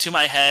pushed into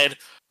my head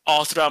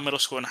all throughout middle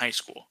school and high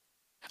school.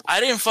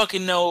 I didn't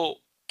fucking know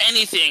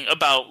anything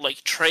about,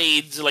 like,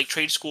 trades, like,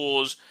 trade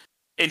schools,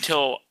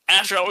 until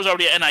after I was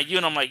already at NIU,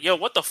 and I'm like, yo,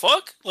 what the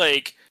fuck?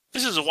 Like,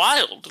 this is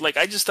wild. Like,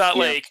 I just thought,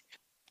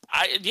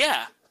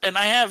 and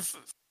I have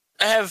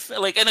have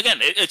like, and again,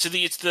 it's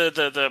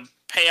the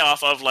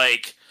payoff of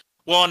like,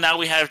 well, now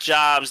we have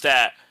jobs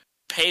that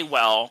pay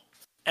well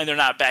and they're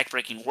not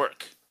backbreaking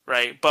work,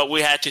 right? But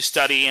we had to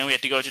study and we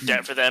had to go to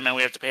debt for them and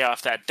we have to pay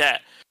off that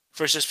debt.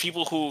 Versus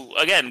people who,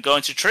 again, go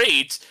into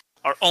trades,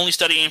 are only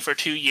studying for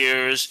 2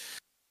 years,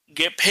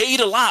 get paid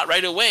a lot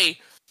right away,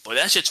 but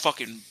that's just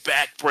fucking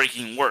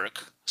backbreaking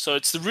work. So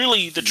it's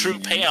really the true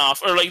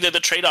payoff, or like the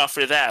trade-off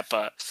for that.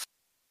 But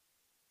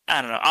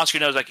I don't know. Oscar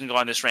knows I can go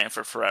on this rant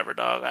for forever,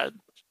 dog.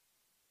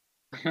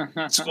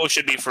 School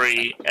should be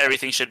free.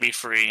 Everything should be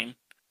free.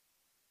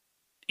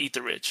 Eat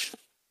the rich.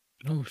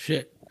 Oh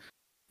shit.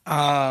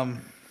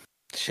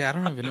 Shit, I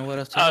don't even know what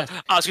else to ask.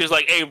 Oscar's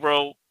like, hey,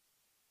 bro,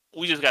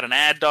 we just got an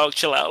ad, dog.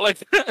 Chill out. Like,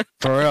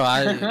 for real,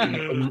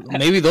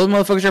 maybe those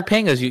motherfuckers are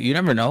paying us. You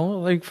never know.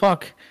 Like,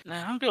 fuck.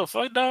 Nah, I don't give a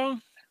fuck, dog.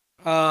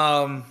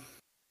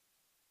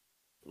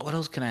 What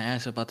else can I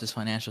ask about this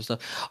financial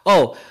stuff?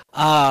 Oh,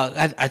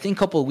 I think a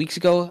couple of weeks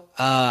ago,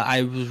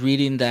 I was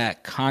reading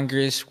that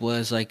Congress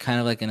was like kind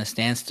of like in a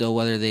standstill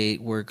whether they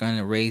were going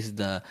to raise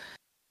the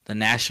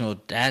national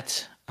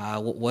debt.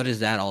 What is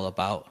that all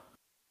about?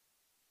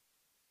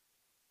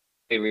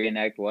 They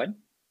reenact what?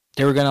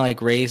 They were gonna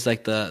like raise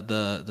like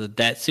the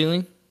debt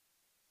ceiling.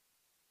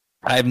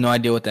 I have no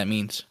idea what that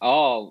means.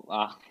 Oh,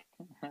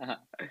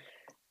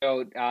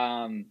 so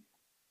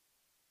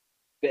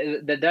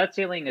the debt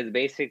ceiling is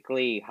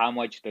basically how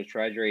much the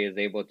Treasury is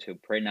able to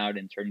print out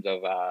in terms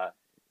of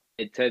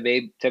to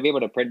be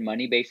able to print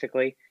money.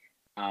 Basically,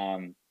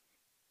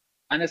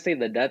 honestly,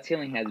 the debt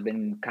ceiling has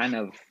been kind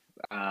of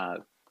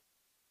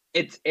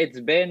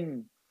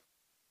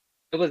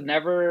it was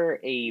never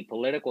a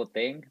political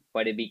thing,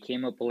 but it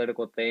became a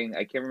political thing.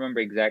 I can't remember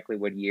exactly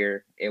what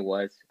year it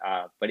was,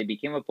 but it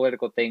became a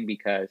political thing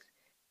because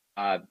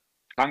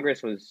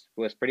Congress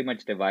was pretty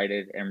much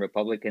divided, and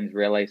Republicans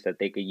realized that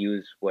they could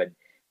use what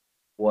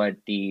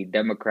the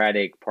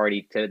Democratic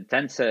Party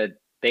tends to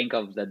think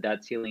of the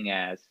debt ceiling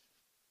as,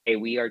 hey,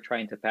 we are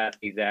trying to pass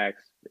these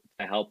acts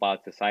to help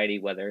out society,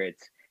 whether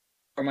it's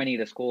more money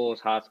to schools,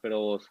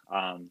 hospitals,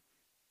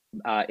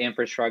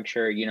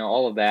 infrastructure,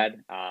 all of that.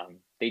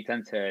 They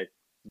tend to,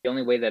 the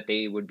only way that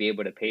they would be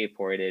able to pay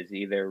for it is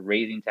either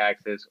raising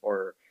taxes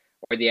or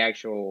the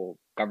actual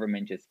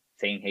government just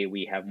saying, hey,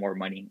 we have more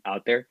money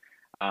out there.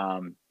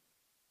 And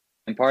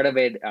part of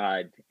it,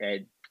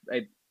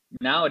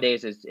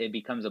 nowadays, it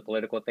becomes a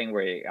political thing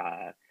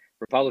where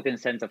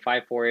Republicans tend to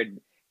fight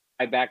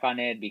back on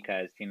it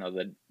because,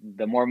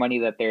 the more money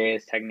that there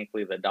is,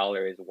 technically the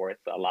dollar is worth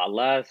a lot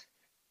less.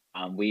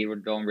 We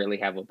don't really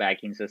have a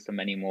backing system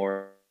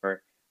anymore.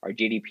 Our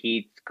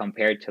GDP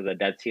compared to the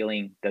debt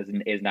ceiling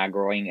is not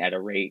growing at a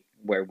rate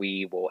where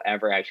we will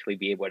ever actually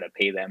be able to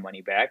pay that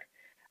money back.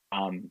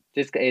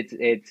 Just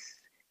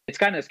it's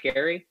kind of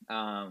scary,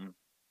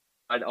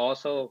 but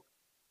also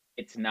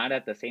it's not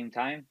at the same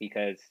time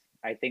because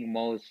I think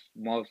most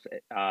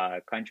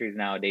countries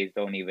nowadays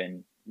don't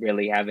even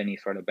really have any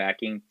sort of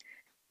backing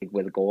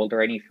with gold or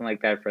anything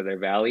like that for their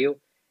value,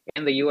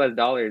 and the U.S.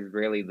 dollar is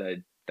really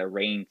the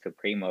reign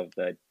supreme of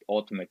the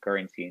ultimate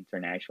currency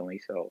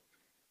internationally. So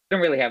don't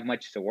really have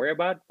much to worry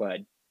about, but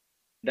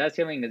debt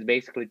ceiling is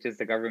basically just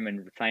the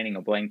government signing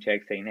a blank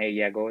check saying, hey,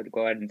 yeah, go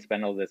ahead and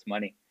spend all this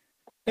money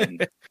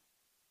and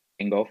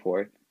go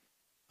for it.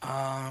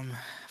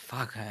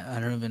 Fuck, I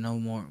don't even know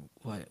more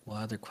what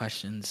other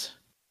questions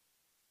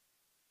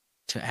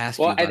to ask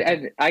well, you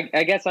about.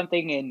 I guess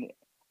something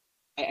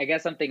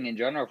in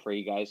general for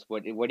you guys.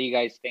 What do you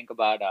guys think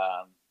about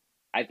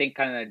I think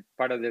kind of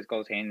part of this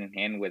goes hand in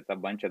hand with a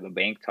bunch of the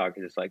bank talk.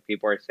 It's like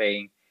people are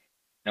saying,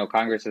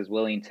 Congress is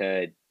willing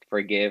to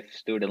forgive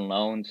student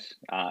loans,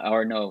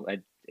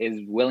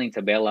 is willing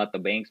to bail out the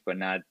banks, but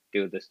not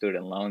do the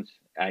student loans.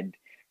 Do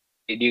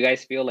you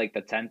guys feel like the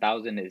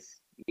 10,000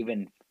 is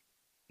even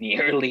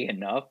nearly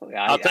enough?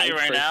 I'll tell you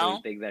right now.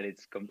 I think that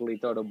it's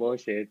complete total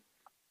bullshit.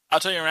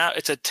 I'll tell you right now,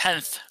 it's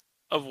 1/10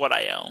 of what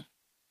I owe.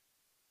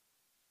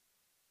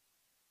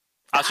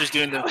 Oscar's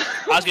doing the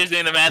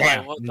math. Damn,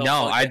 like, what the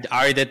no, fuck? I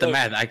already did the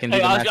math. I can do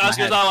the math.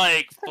 Oscar's all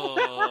like,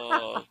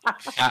 fuck.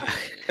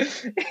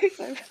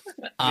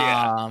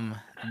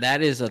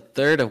 That is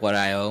 1/3 of what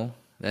I owe.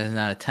 That is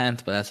not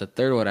 1/10, but that's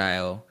 1/3 of what I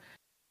owe.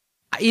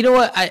 You know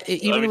what?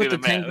 Even with the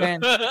 10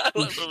 grand,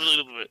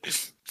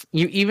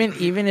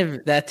 even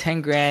if that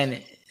 10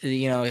 grand,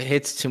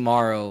 hits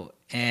tomorrow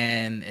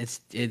and it's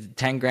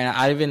 10 grand,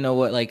 I don't even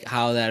know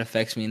how that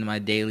affects me in my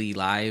daily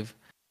life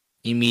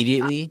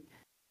immediately.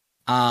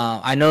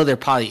 I know there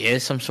probably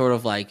is some sort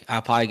of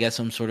I'll probably get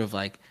some sort of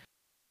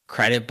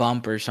credit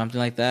bump or something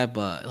like that,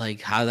 but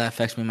how that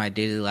affects me in my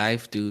daily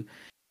life, do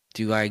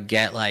I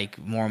get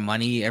more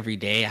money every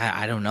day?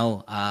 I don't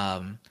know.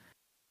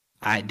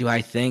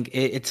 I think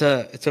it's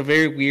a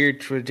very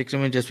weird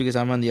predicament just because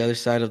I'm on the other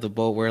side of the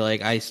boat where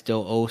I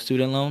still owe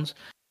student loans.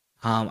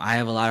 I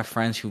have a lot of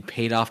friends who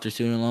paid off their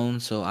student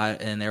loans,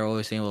 and they're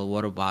always saying, well,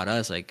 what about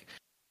us?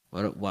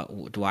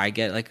 What do I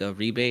get a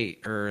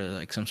rebate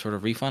or some sort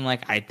of refund?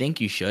 I think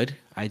you should.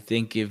 I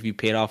think if you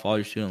paid off all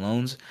your student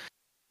loans,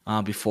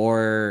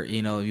 before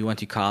you went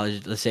to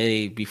college. Let's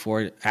say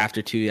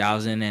after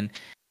 2000, and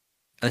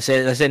let's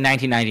say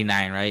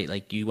 1999, right?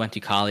 Like you went to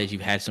college, you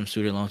had some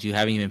student loans, you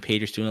haven't even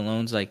paid your student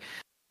loans. Like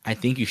I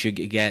think you should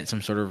get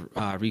some sort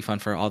of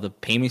refund for all the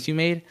payments you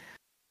made.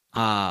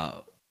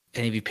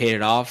 And if you paid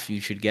it off,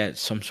 you should get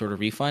some sort of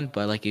refund.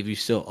 But like if you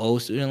still owe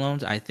student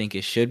loans, I think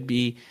it should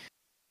be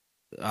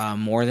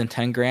more than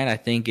 10 grand. I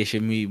think it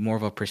should be more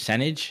of a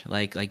percentage.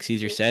 Like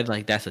Caesar said,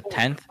 like that's a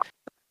tenth.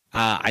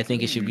 I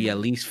think it should be at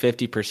least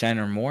 50%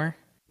 or more.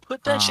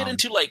 Put that shit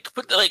into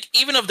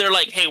even if they're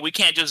like, hey, we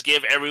can't just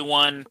give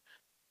everyone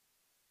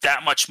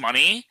that much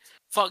money.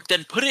 Fuck,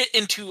 then put it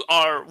into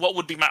what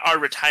would be our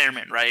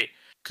retirement, right?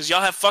 Because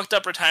y'all have fucked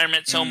up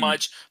retirement so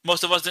much,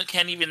 most of us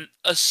can't even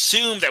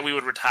assume that we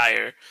would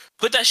retire.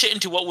 Put that shit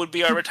into what would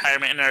be our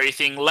retirement and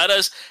everything. Let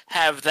us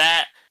have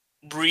that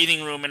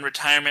breathing room in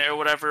retirement or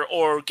whatever,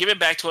 or give it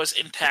back to us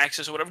in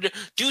taxes or whatever.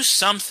 Do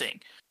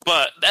something.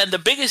 And the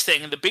biggest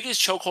thing, the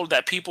biggest chokehold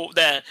that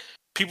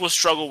people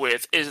struggle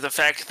with is the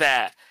fact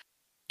that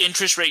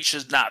interest rates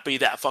should not be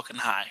that fucking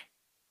high.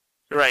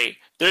 Right?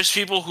 There's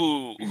people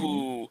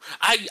who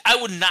I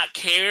would not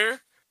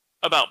care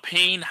about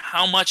paying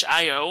how much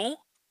I owe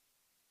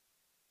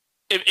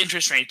if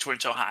interest rates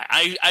weren't so high.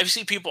 I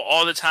see people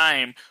all the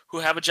time who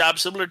have a job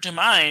similar to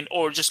mine,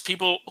 or just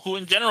people who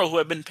in general who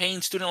have been paying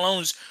student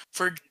loans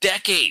for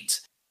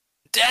decades,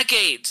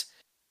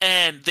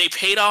 and they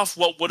paid off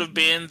what would have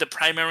been the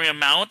primary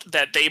amount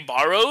that they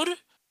borrowed,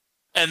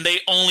 and they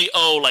only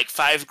owe like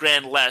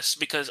 $5,000 less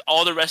because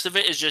all the rest of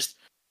it is just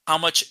how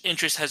much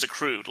interest has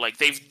accrued. Like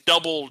they've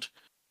doubled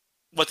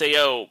what they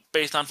owe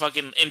based on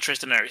fucking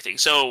interest and everything.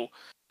 So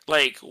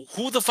like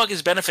who the fuck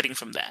is benefiting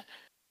from that?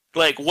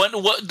 Like what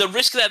the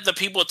risk that the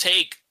people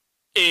take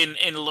in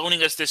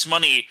loaning us this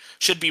money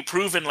should be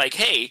proven. Like,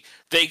 hey,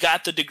 they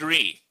got the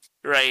degree,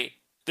 right?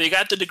 They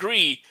got the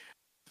degree,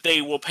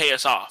 they will pay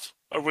us off,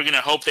 or we're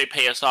gonna hope they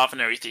pay us off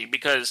and everything.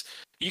 Because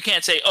you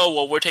can't say, oh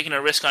well, we're taking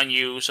a risk on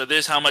you, so this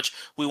is how much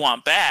we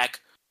want back,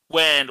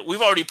 when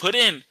we've already put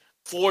in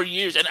 4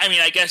 years. And I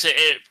mean, I guess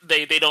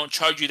they don't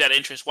charge you that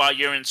interest while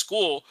you're in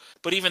school,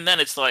 but even then,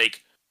 it's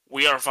like,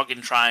 we are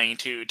fucking trying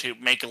to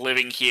make a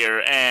living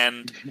here,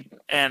 and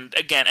again,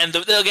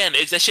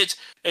 it's that shit's,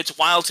 it's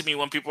wild to me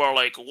when people are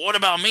like, what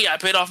about me? I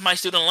paid off my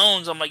student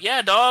loans. I'm like,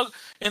 yeah, dog,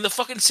 in the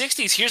fucking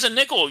 60s, here's a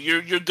nickel.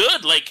 You're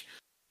good. Like,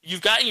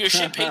 you've gotten your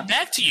shit paid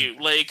back to you.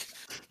 Like,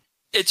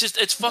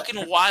 it's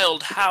fucking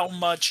wild how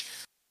much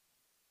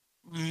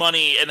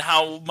money and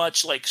how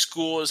much like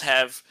schools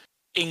have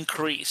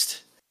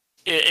increased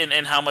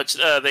in how much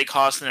they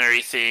cost and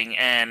everything.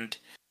 And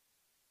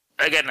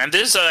again, and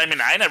this, I mean,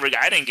 I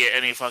didn't get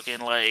any fucking,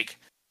 like,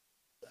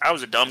 I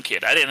was a dumb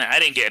kid. I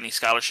didn't get any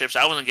scholarships.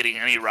 I wasn't getting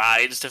any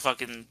rides to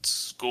fucking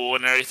school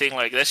and everything.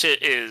 Like, that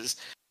shit is,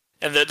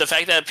 and the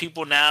fact that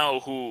people now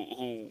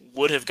who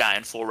would have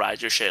gotten full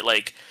rides or shit,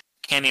 like,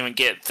 can't even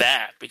get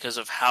that because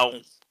of how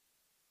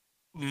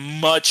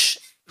much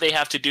they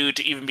have to do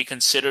to even be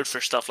considered for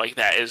stuff like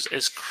that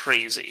is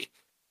crazy.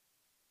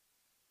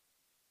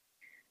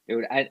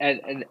 Dude,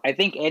 I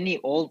think any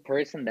old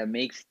person that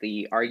makes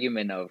the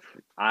argument of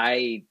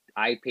I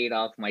paid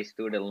off my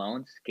student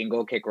loans can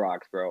go kick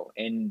rocks, bro.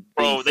 And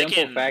the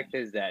simple fact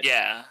is that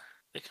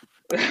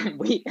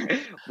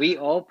we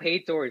all pay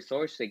towards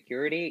Social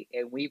Security,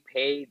 and we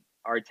pay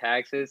our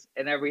taxes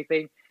and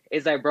everything.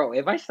 It's like, bro,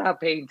 if I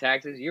stop paying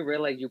taxes, you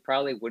realize you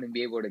probably wouldn't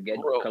be able to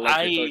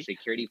collect your Social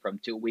Security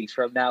from 2 weeks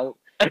from now.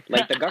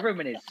 Like, the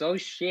government is so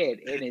shit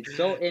and it's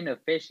so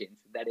inefficient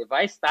that if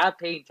I stop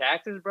paying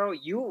taxes, bro,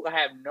 you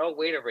have no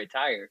way to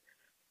retire.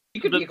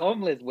 You could be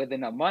homeless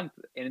within a month,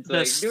 and it's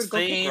like, dude, go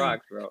kick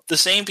rocks, bro. The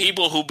same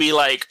people who be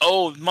like,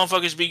 oh,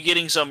 motherfuckers be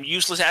getting some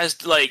useless ass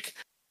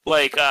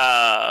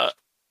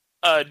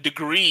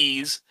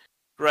degrees,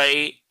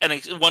 right?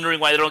 And wondering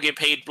why they don't get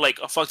paid like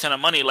a fuck ton of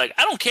money. Like,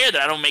 I don't care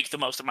that I don't make the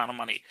most amount of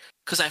money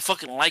because I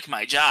fucking like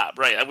my job,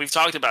 right? Like, we've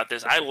talked about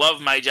this. I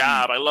love my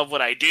job. I love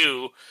what I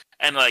do.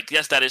 And, like,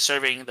 yes, that is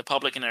serving the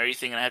public and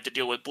everything, and I have to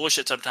deal with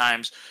bullshit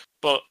sometimes.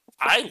 But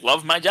I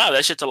love my job.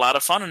 That shit's a lot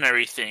of fun and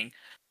everything.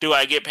 Do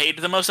I get paid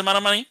the most amount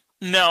of money?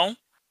 No.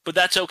 But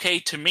that's okay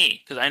to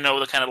me, because I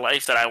know the kind of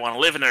life that I want to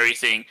live and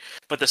everything.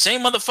 But the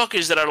same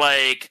motherfuckers that are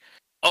like,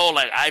 oh,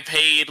 like, I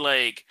paid,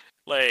 like,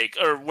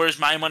 or where's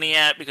my money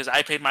at because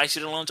I paid my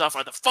student loans off,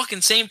 are the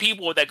fucking same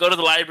people that go to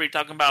the library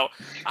talking about,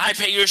 I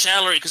pay your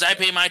salary because I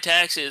pay my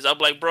taxes. I'm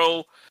like,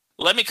 bro,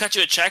 let me cut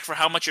you a check for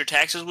how much your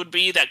taxes would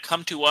be that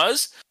come to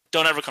us.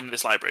 Don't ever come to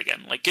this library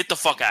again. Like, get the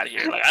fuck out of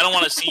here. Like, I don't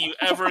want to see you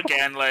ever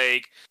again.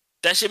 Like,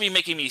 that should be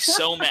making me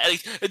so mad.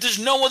 Like, there's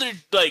no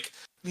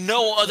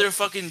other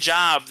fucking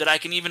job that I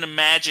can even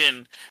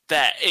imagine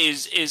that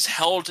is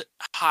held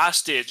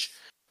hostage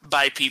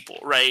by people,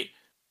 right?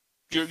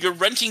 You're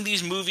renting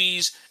these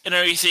movies and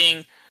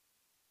everything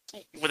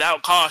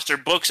without cost, or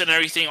books and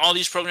everything, all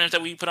these programs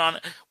that we put on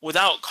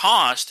without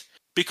cost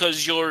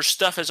because your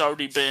stuff has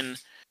already been,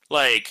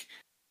 like,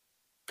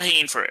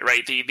 paying for it,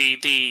 right?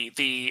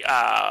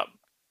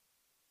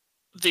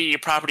 The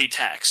property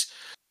tax,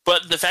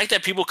 But the fact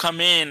that people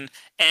come in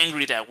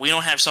angry that we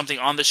don't have something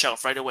on the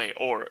shelf right away,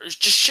 or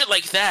just shit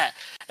like that,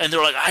 and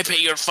they're like, "I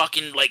pay your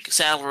fucking like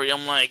salary."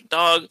 I'm like,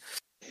 dog,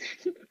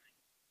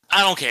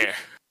 I don't care.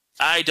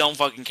 I don't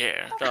fucking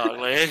care, dog.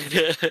 Like,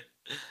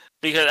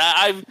 because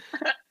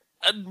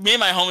me and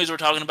my homies were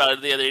talking about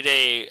it the other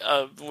day.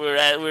 We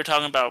were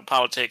talking about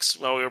politics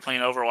while we were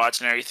playing Overwatch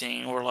and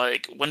everything. We're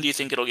like, when do you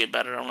think it'll get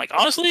better? I'm like,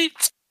 honestly,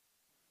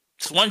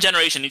 one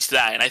generation needs to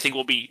die, and I think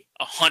we'll be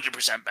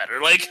 100% better.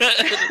 Like,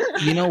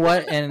 You know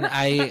what? And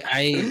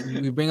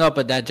we bring up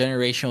that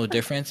generational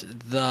difference.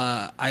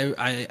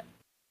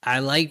 I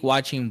like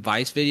watching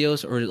Vice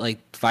videos or like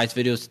Vice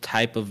videos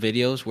type of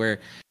videos where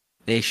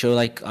they show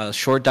like a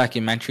short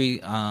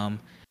documentary.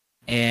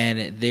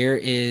 And there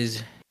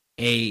is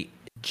a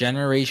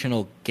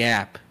generational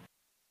gap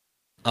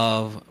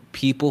of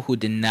people who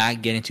did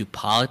not get into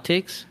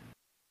politics,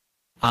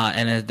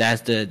 and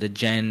that's the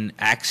Gen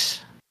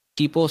X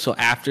people. So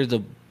after the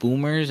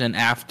boomers and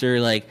after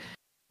like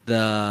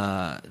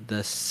the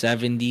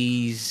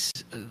 70s,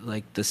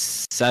 like the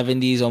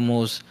 70s,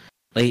 almost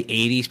late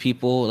 80s,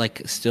 people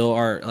like still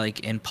are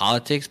like in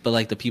politics, but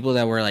like the people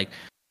that were like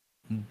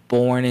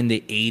born in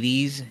the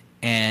 80s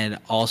and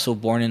also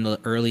born in the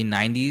early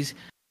 90s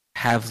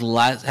have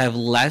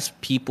less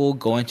people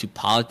go into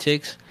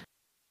politics,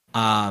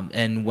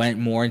 and went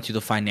more into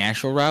the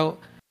financial route.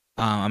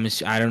 I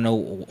don't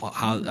know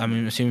how.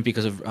 I'm assuming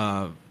because of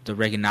the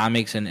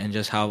Reaganomics and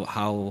just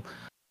how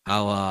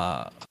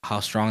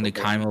strong the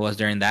economy was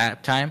during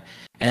that time.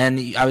 And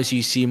then obviously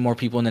you see more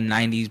people in the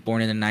 90s,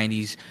 born in the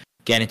 90s,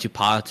 get into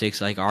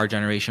politics. Like our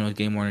generation was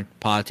getting more into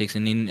politics.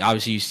 And then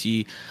obviously you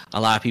see a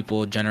lot of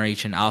people,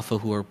 Generation Alpha,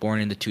 who are born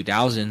in the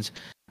 2000s,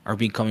 are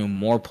becoming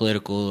more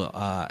political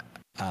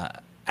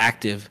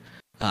active.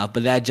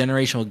 But that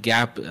generational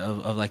gap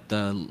of like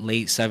the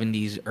late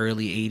 70s,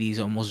 early 80s,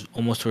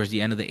 almost towards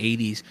the end of the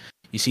 80s,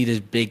 you see this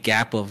big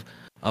gap of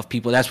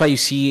people. That's why you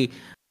see.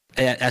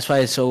 That's why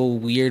it's so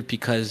weird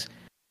because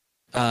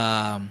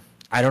I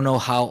don't know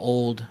how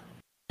old.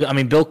 I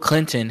mean, Bill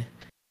Clinton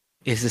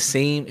is the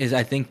same. Is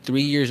I think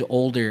 3 years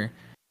older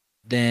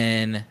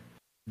than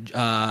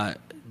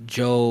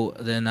Joe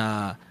than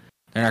our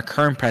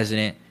current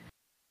president,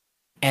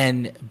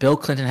 and Bill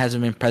Clinton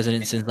hasn't been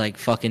president since like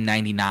fucking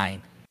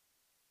 99.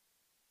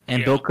 And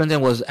Yeah. Bill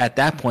Clinton was at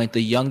that point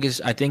the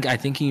youngest. I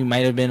think he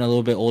might have been a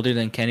little bit older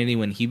than Kennedy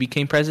when he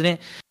became president,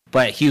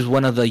 but he was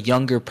one of the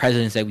younger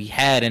presidents that we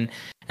had. And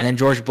then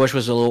George Bush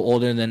was a little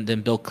older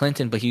than Bill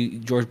Clinton, but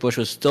George Bush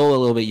was still a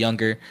little bit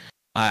younger.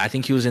 I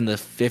think he was in the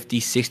 50,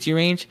 60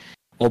 range.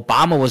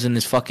 Obama was in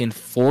his fucking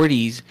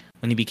 40s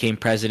when he became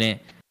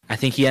president. I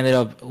think he ended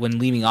up, when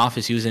leaving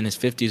office, he was in his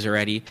 50s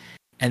already.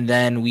 And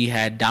then we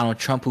had Donald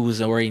Trump, who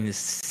was already in his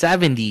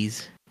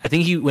 70s. I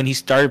think when he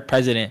started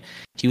president,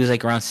 he was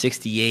like around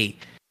 68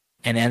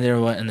 and ended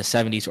up in the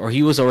 70s, or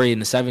he was already in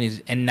the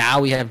 70s. And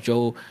now we have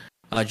Joe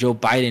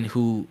Biden,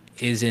 who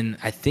is in,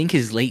 I think,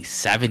 his late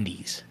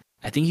 70s.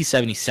 I think he's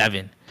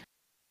 77.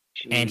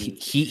 Jeez. And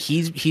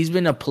he's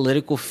been a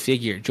political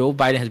figure. Joe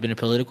Biden has been a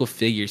political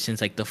figure since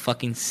like the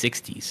fucking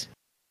 60s.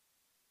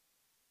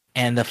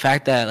 And the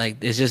fact that like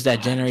it's just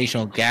that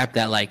generational gap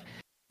that like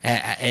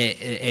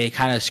it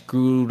kind of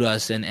screwed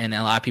us, and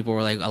a lot of people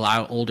were like, a lot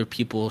of older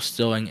people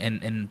still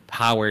in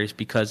powers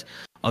because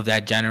of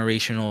that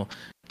generational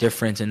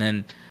difference. And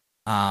then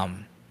a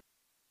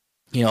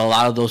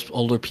lot of those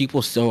older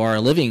people still are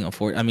living.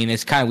 I mean,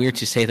 it's kind of weird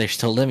to say they're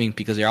still living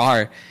because they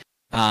are,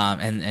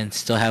 and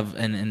still have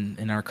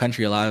in our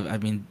country a lot of, I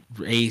mean,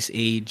 race,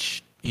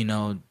 age,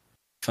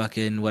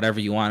 fucking whatever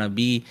you want to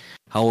be,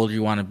 how old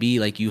you want to be,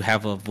 like you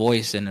have a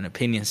voice and an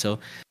opinion. So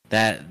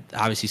that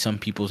obviously some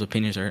people's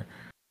opinions are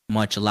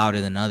much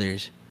louder than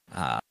others.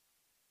 I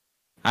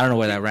don't know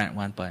where that rant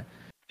went, but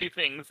two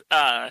things.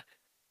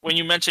 When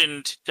you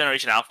mentioned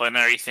Generation Alpha and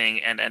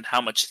everything, and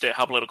how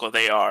political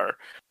they are,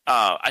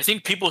 I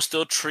think people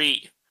still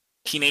treat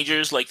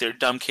teenagers like they're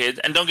dumb kids.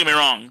 And don't get me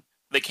wrong,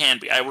 they can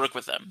be. I work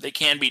with them. They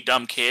can be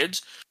dumb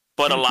kids,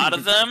 but a lot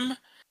of them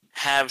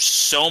have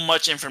so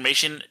much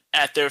information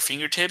at their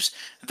fingertips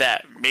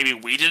that maybe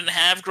we didn't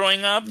have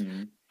growing up.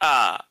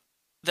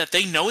 That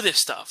they know this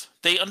stuff.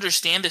 They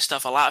understand this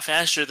stuff a lot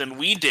faster than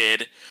we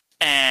did,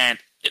 and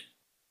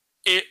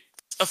it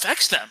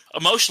affects them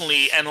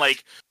emotionally and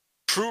like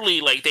truly.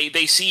 Like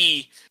they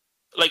see,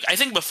 like, I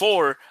think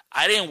before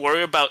I didn't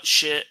worry about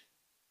shit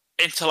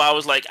until I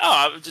was like,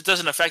 oh, it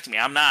doesn't affect me.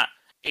 I'm not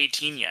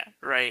 18 yet,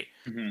 right?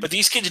 Mm-hmm. But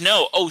these kids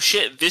know, oh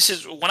shit, this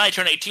is when I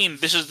turn 18.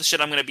 This is the shit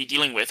I'm going to be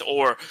dealing with,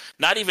 or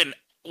not even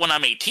when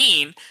I'm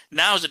 18.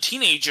 Now as a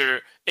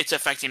teenager, it's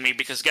affecting me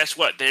because guess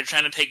what? They're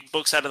trying to take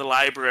books out of the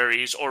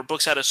libraries or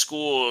books out of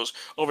schools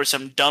over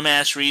some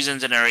dumbass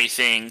reasons and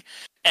everything.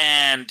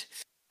 And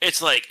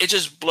it's like, it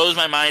just blows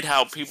my mind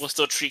how people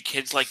still treat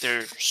kids like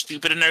they're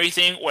stupid and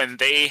everything when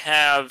they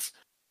have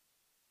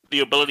the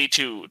ability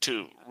to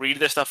read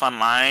this stuff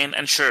online.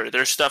 And sure,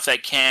 there's stuff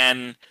that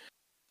can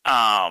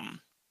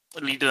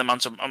lead to them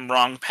on some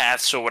wrong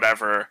paths or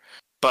whatever,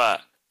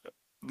 but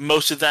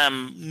most of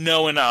them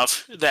know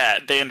enough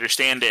that they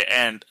understand it,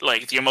 and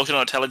like the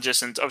emotional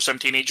intelligence of some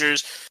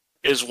teenagers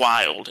is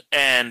wild.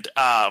 And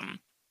the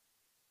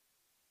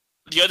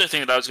other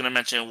thing that I was going to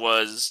mention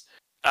was,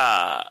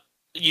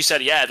 you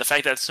said, yeah, the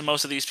fact that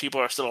most of these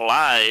people are still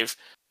alive.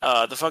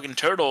 The fucking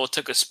turtle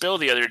took a spill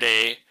the other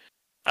day,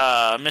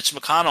 Mitch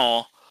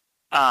McConnell,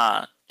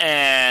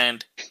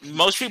 and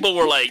most people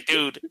were like,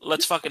 dude,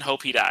 let's fucking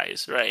hope he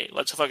dies, right?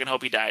 Let's fucking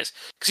hope he dies.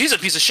 Because he's a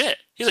piece of shit.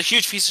 He's a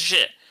huge piece of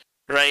shit,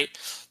 right?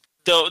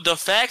 The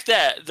fact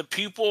that the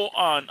people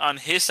on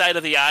his side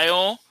of the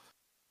aisle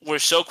were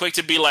so quick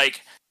to be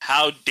like,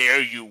 how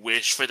dare you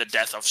wish for the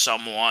death of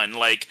someone?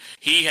 Like,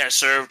 he has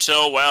served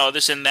so well,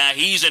 this and that.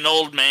 He's an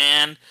old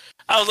man.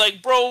 I was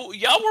like, bro,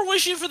 y'all were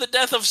wishing for the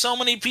death of so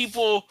many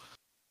people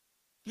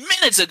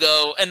minutes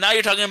ago, and now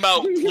you're talking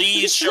about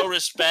please show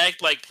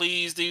respect, like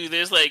please do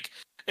this. Like,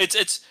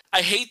 it's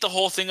I hate the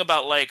whole thing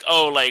about like,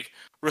 oh, like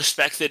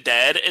respect the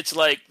dead. It's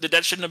like the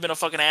dead shouldn't have been a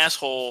fucking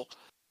asshole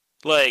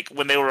like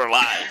when they were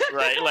alive,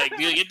 right? Like,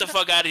 get the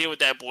fuck out of here with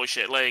that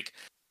bullshit. Like,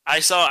 I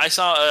was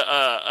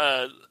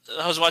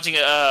watching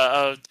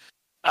on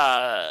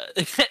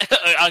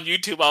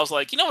YouTube. I was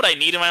like, you know what I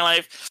need in my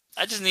life?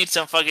 I just need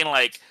some fucking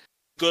like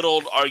good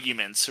old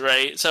arguments,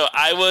 right? So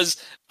I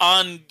was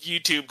on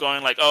YouTube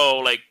going like,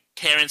 oh, like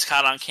Karen's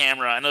caught on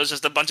camera, and it was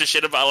just a bunch of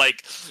shit about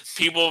like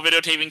people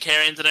videotaping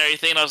Karens and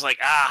everything. And I was like,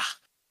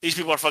 these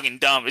people are fucking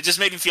dumb. It just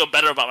made me feel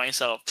better about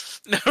myself.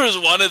 There was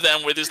one of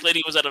them where this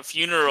lady was at a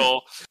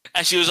funeral,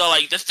 and she was all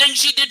like, the things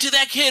she did to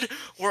that kid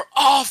were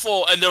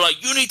awful. And they're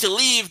like, you need to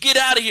leave. Get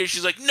out of here.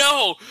 She's like,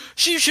 no,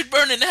 she should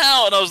burn in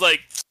hell. And I was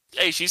like,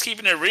 hey, she's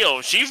keeping it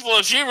real. She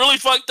really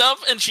fucked up,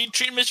 and she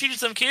mistreated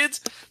some kids.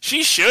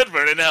 She should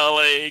burn in hell.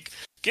 Like,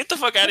 get the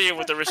fuck out of here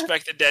with the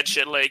respect to dead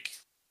shit. Like,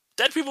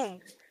 dead people are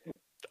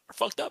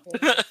fucked up.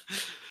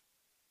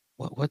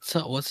 What's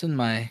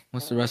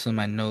the rest of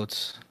my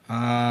notes?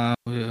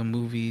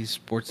 Movies,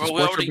 sports. Bro,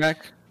 Sports are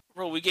back.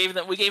 Bro, we gave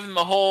them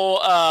a whole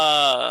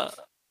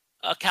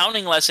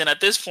accounting lesson at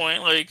this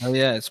point. Like, oh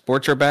yeah,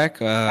 sports are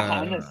back.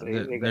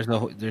 Honestly,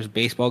 there's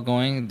baseball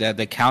going. The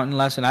accounting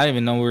lesson. I didn't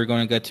even know we were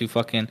going to get to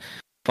fucking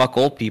fuck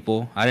old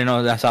people. I didn't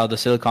know that's how the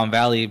Silicon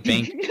Valley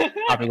Bank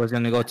topic was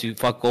going to go to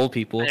fuck old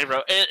people. Hey,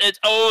 bro, it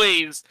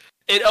always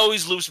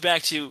loops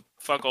back to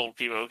fuck old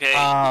people. Okay,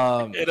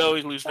 it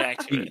always loops back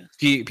to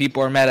it.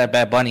 People are mad at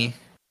Bad Bunny.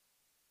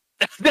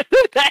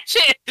 That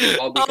shit.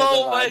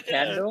 Oh my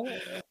Kendall?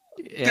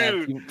 Yeah,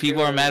 dude,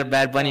 people are mad at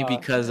Bad Bunny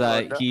because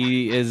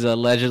he is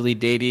allegedly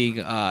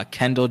dating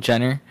Kendall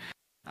Jenner.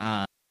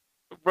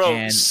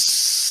 Bro,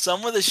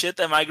 some of the shit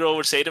that my girl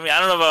would say to me, I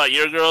don't know about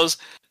your girls,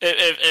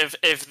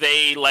 if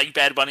they like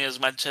Bad Bunny as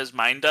much as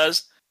mine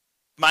does.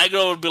 My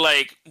girl would be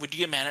like, would you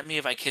get mad at me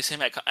if I kiss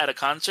him at a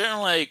concert?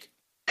 I'm like,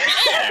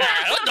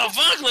 yeah, what the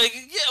fuck? Like,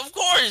 yeah, of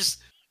course.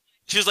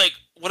 She was like,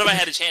 what if I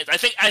had a chance? I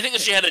think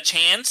if she had a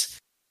chance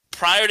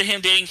prior to him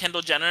dating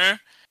Kendall Jenner,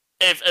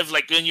 if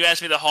like when you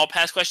asked me the hall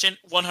pass question,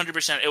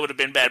 100% it would have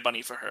been Bad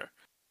Bunny for her.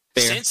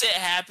 Fair. Since it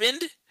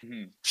happened,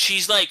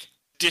 she's like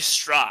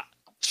distraught.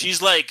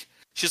 She's like,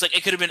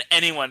 it could have been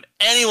anyone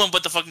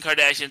but the fucking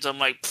Kardashians. I'm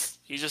like,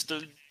 he's just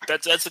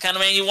that's the kind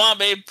of man you want,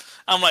 babe.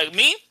 I'm like,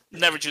 me?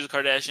 Never choose a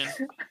Kardashian.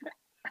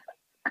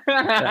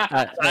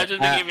 I've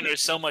just been giving her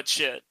so much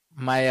shit.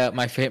 My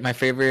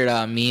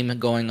favorite meme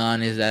going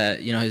on is that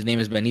his name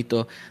is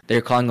Benito.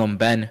 They're calling him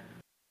Ben.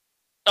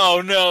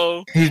 Oh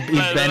no! He's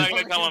They're Ben. not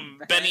gonna call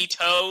him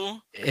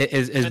Benito.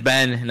 Is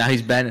Ben now?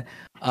 He's Ben.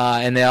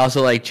 And they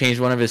also like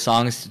changed one of his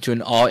songs to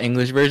an all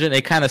English version.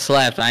 It kind of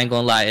slaps. I ain't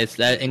gonna lie. It's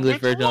that English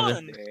version of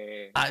it.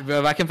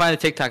 If I can find a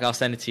TikTok, I'll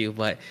send it to you.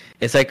 But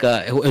it's like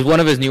it was one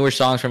of his newer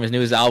songs from his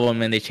newest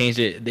album, and they changed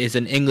it. It's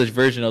an English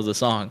version of the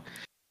song.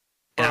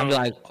 And I'm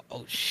like,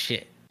 oh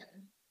shit.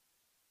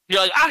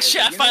 You're like,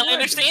 shit! I finally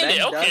understand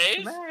it.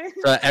 Okay.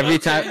 So every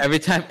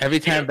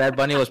time Bad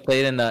Bunny was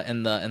played in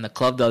the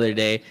club the other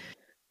day,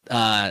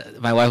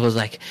 my wife was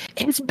like,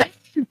 "It's Ben,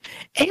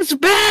 it's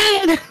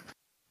Ben."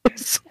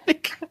 It's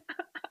like,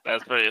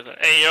 that's pretty.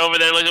 Hey, you're over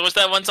there. Like, what's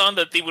that one song?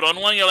 The Tiburon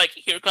one. You're like,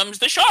 here comes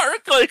the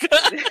shark. Like, so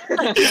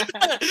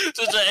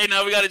hey,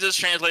 now we gotta just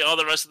translate all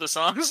the rest of the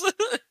songs.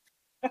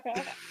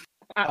 That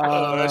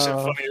shit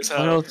funny as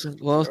hell.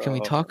 What else can we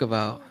talk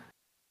about?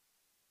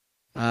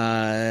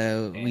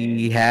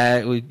 We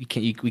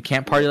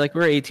can't party like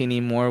we're 18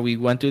 anymore. We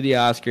went through the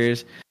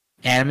Oscars.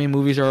 Anime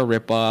movies are a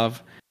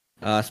ripoff.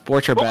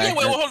 Sports are back.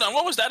 Wait, hold on.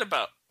 What was that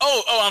about?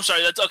 Oh, I'm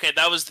sorry. That's okay.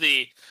 That was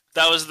the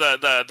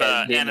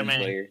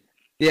anime.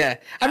 Yeah,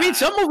 I mean,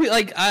 some movie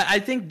I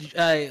think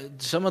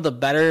some of the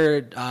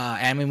better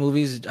anime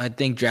movies. I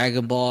think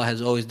Dragon Ball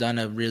has always done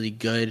a really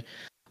good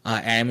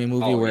anime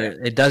movie where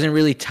it doesn't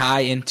really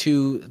tie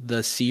into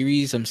the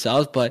series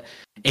themselves, but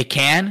it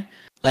can.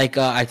 Like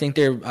I think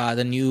they're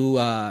the new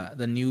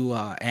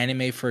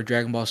anime for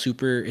Dragon Ball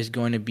Super is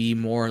going to be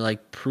more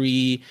like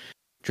pre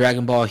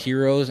Dragon Ball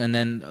Heroes, and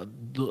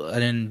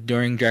then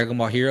during Dragon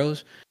Ball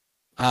Heroes.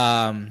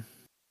 No,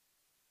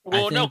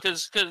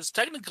 because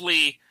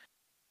technically,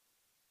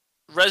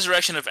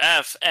 Resurrection of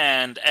F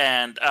and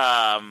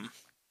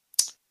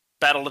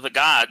Battle of the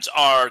Gods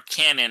are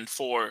canon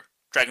for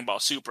Dragon Ball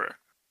Super.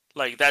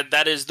 Like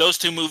that is those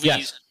two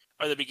movies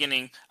are the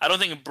beginning. I don't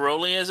think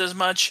Broly is as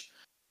much.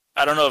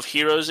 I don't know if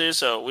Heroes is,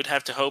 so we'd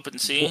have to hope and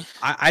see.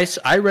 Well,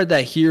 I read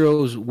that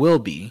Heroes will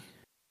be.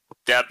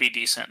 That'd be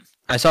decent.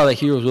 I saw that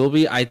Heroes will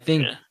be. I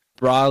think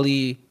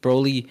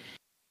Broly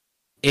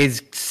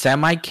is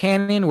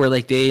semi-canon, where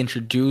like they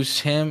introduce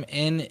him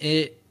in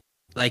it,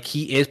 like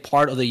he is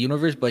part of the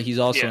universe, but he's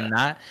also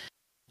not.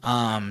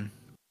 And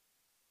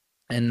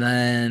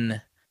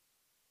then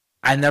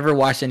I never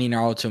watched any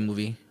Naruto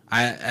movie.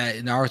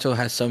 Naruto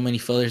has so many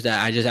fillers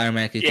that I just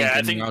automatically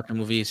think the Naruto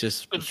movie is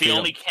just the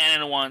only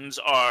canon ones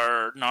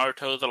are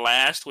Naruto the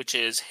Last, which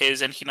is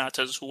his and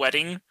Hinata's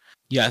wedding.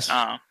 Yes.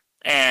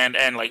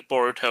 And like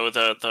Boruto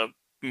the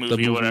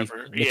movie or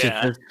whatever.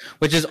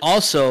 Which is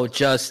also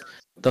just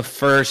the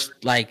first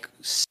like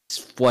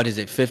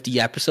 50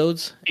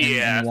 episodes?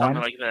 Something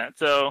like that.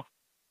 So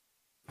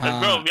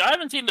bro, if y'all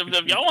haven't seen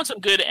if y'all want some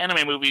good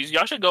anime movies,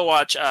 y'all should go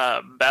watch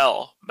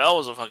Bell. Bell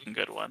was a fucking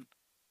good one.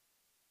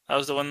 That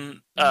was the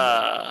one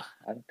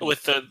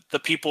with the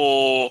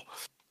people,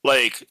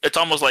 like, it's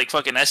almost like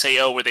fucking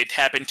SAO where they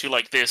tap into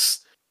like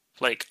this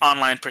like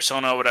online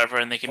persona or whatever,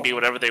 and they can be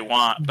whatever they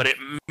want, but it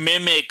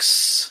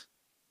mimics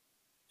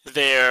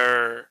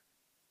their,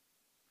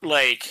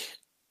 like,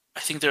 I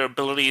think their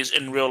abilities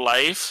in real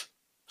life.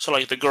 So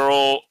like the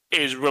girl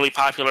is really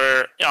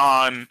popular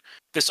on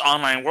this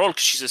online world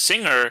because she's a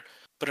singer,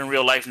 but in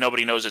real life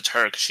nobody knows it's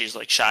her because she's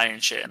like shy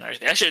and shit and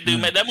everything.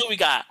 That movie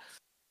got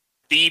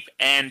deep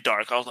and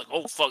dark. I was like,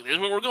 oh fuck, this is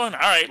where we're going?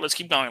 Alright, let's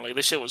keep going. Like,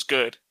 this shit was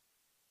good.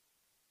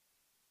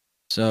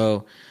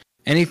 So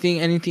anything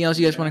else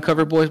you guys want to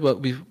cover, boys,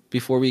 but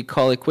before we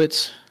call it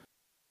quits?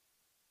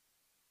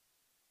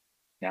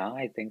 No,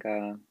 I think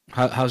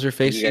how's your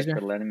face? You guys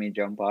for letting me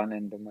jump on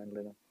and do my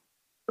little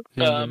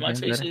my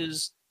face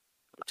is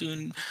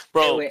doing,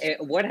 bro. Wait,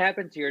 what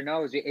happened to your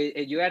nose?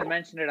 You had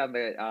mentioned it on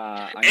the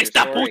on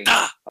Esta your story.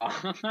 puta!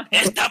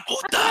 Esta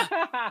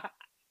puta!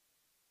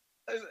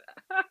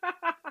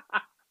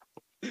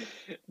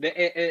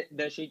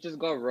 Does she just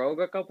go rogue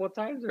a couple of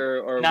times,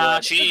 or nah?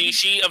 what? She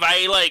if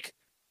I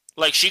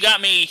like she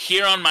got me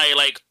here on my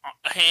like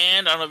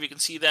hand. I don't know if you can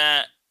see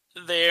that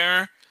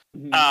there,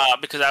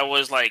 because I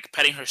was like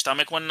petting her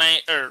stomach one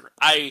night, or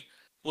I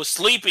was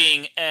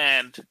sleeping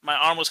and my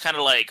arm was kind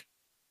of like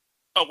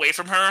away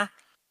from her,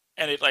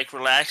 and it like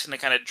relaxed and it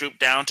kind of drooped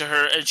down to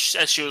her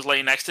as she was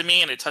laying next to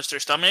me, and it touched her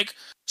stomach.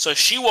 So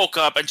she woke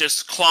up and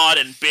just clawed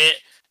and bit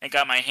and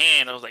got my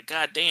hand. I was like,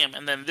 God damn.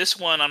 And then this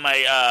one on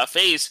my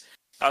face,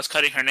 I was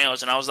cutting her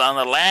nails, and I was on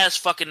the last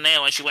fucking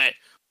nail, and she went,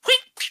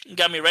 whoosh, and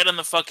got me right on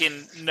the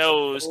fucking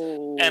nose.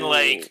 Oh. And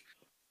like,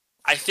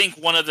 I think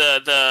one of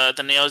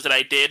the nails that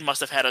I did must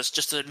have had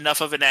just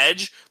enough of an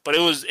edge, but it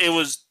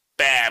was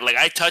bad. Like,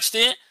 I touched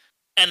it,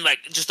 and like,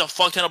 just a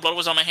fuck ton of blood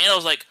was on my hand. I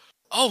was like,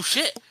 oh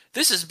shit,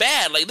 this is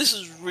bad. Like, this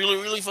is really,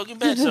 really fucking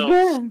bad.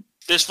 So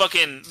this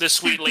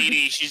sweet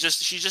lady, she's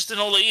just an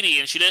old lady,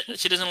 and she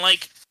doesn't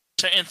like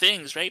certain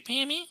things, right,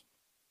 Pammy?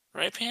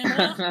 Right,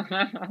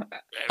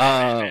 Pamela?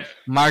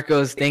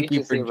 Marcos, thank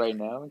you for right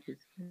now.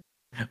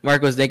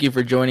 Marcos, thank you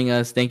for joining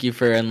us. Thank you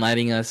for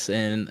enlightening us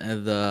in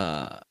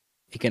the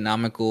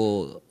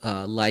economical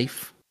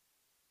life.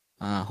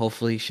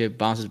 Hopefully, shit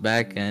bounces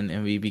back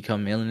and we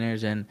become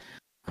millionaires. And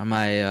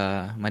my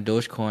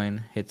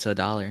Dogecoin hits $1.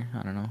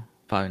 I don't know,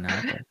 probably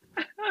not. But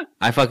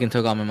I fucking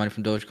took all my money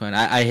from Dogecoin.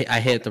 I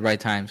hit at the right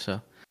time,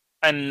 so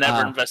I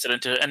never invested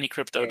into any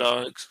crypto,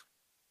 dogs.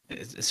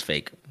 It's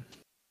fake.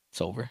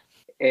 It's over.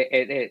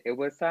 It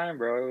was time,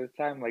 bro. It was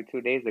time like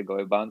 2 days ago.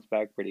 It bounced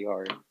back pretty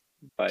hard,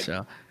 but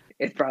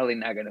it's probably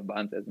not gonna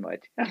bounce as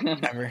much.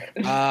 Never.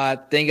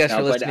 Thank you guys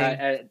for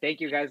listening. Thank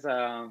you guys.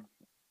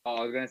 I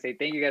was gonna say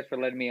thank you guys for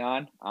letting me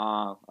on.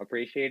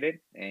 Appreciate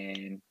it,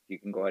 and you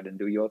can go ahead and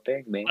do your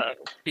thing, man.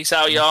 Peace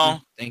out,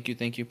 y'all. Thank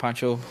you,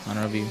 Pancho. I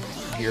don't know if you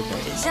hear,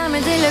 but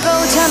잠이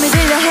들려고 잠이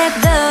들려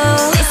해도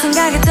이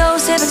생각에도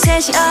새벽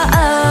 3시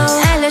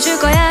알려줄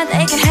거야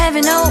they can't have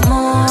it no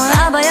more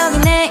봐봐 여기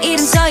내 이름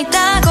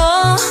써있다고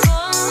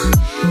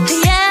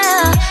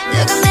Yeah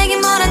누가 내게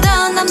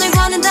뭐라던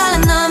남들과는 달라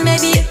넌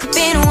Maybe you could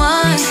be the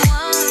one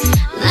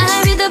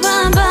날 믿어봐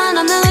한번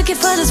I'm not looking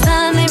for this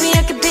fun Maybe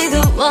I could be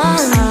the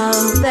one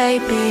Oh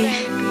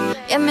baby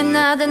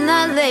예민하다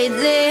난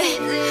lately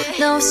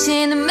너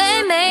없이는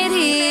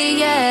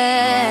매일매일이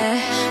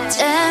yeah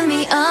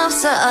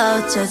재미없어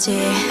어쩌지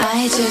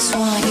I just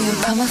want you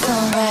call my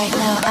phone right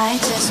now I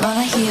just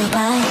wanna hear your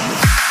line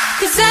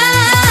Cause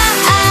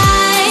I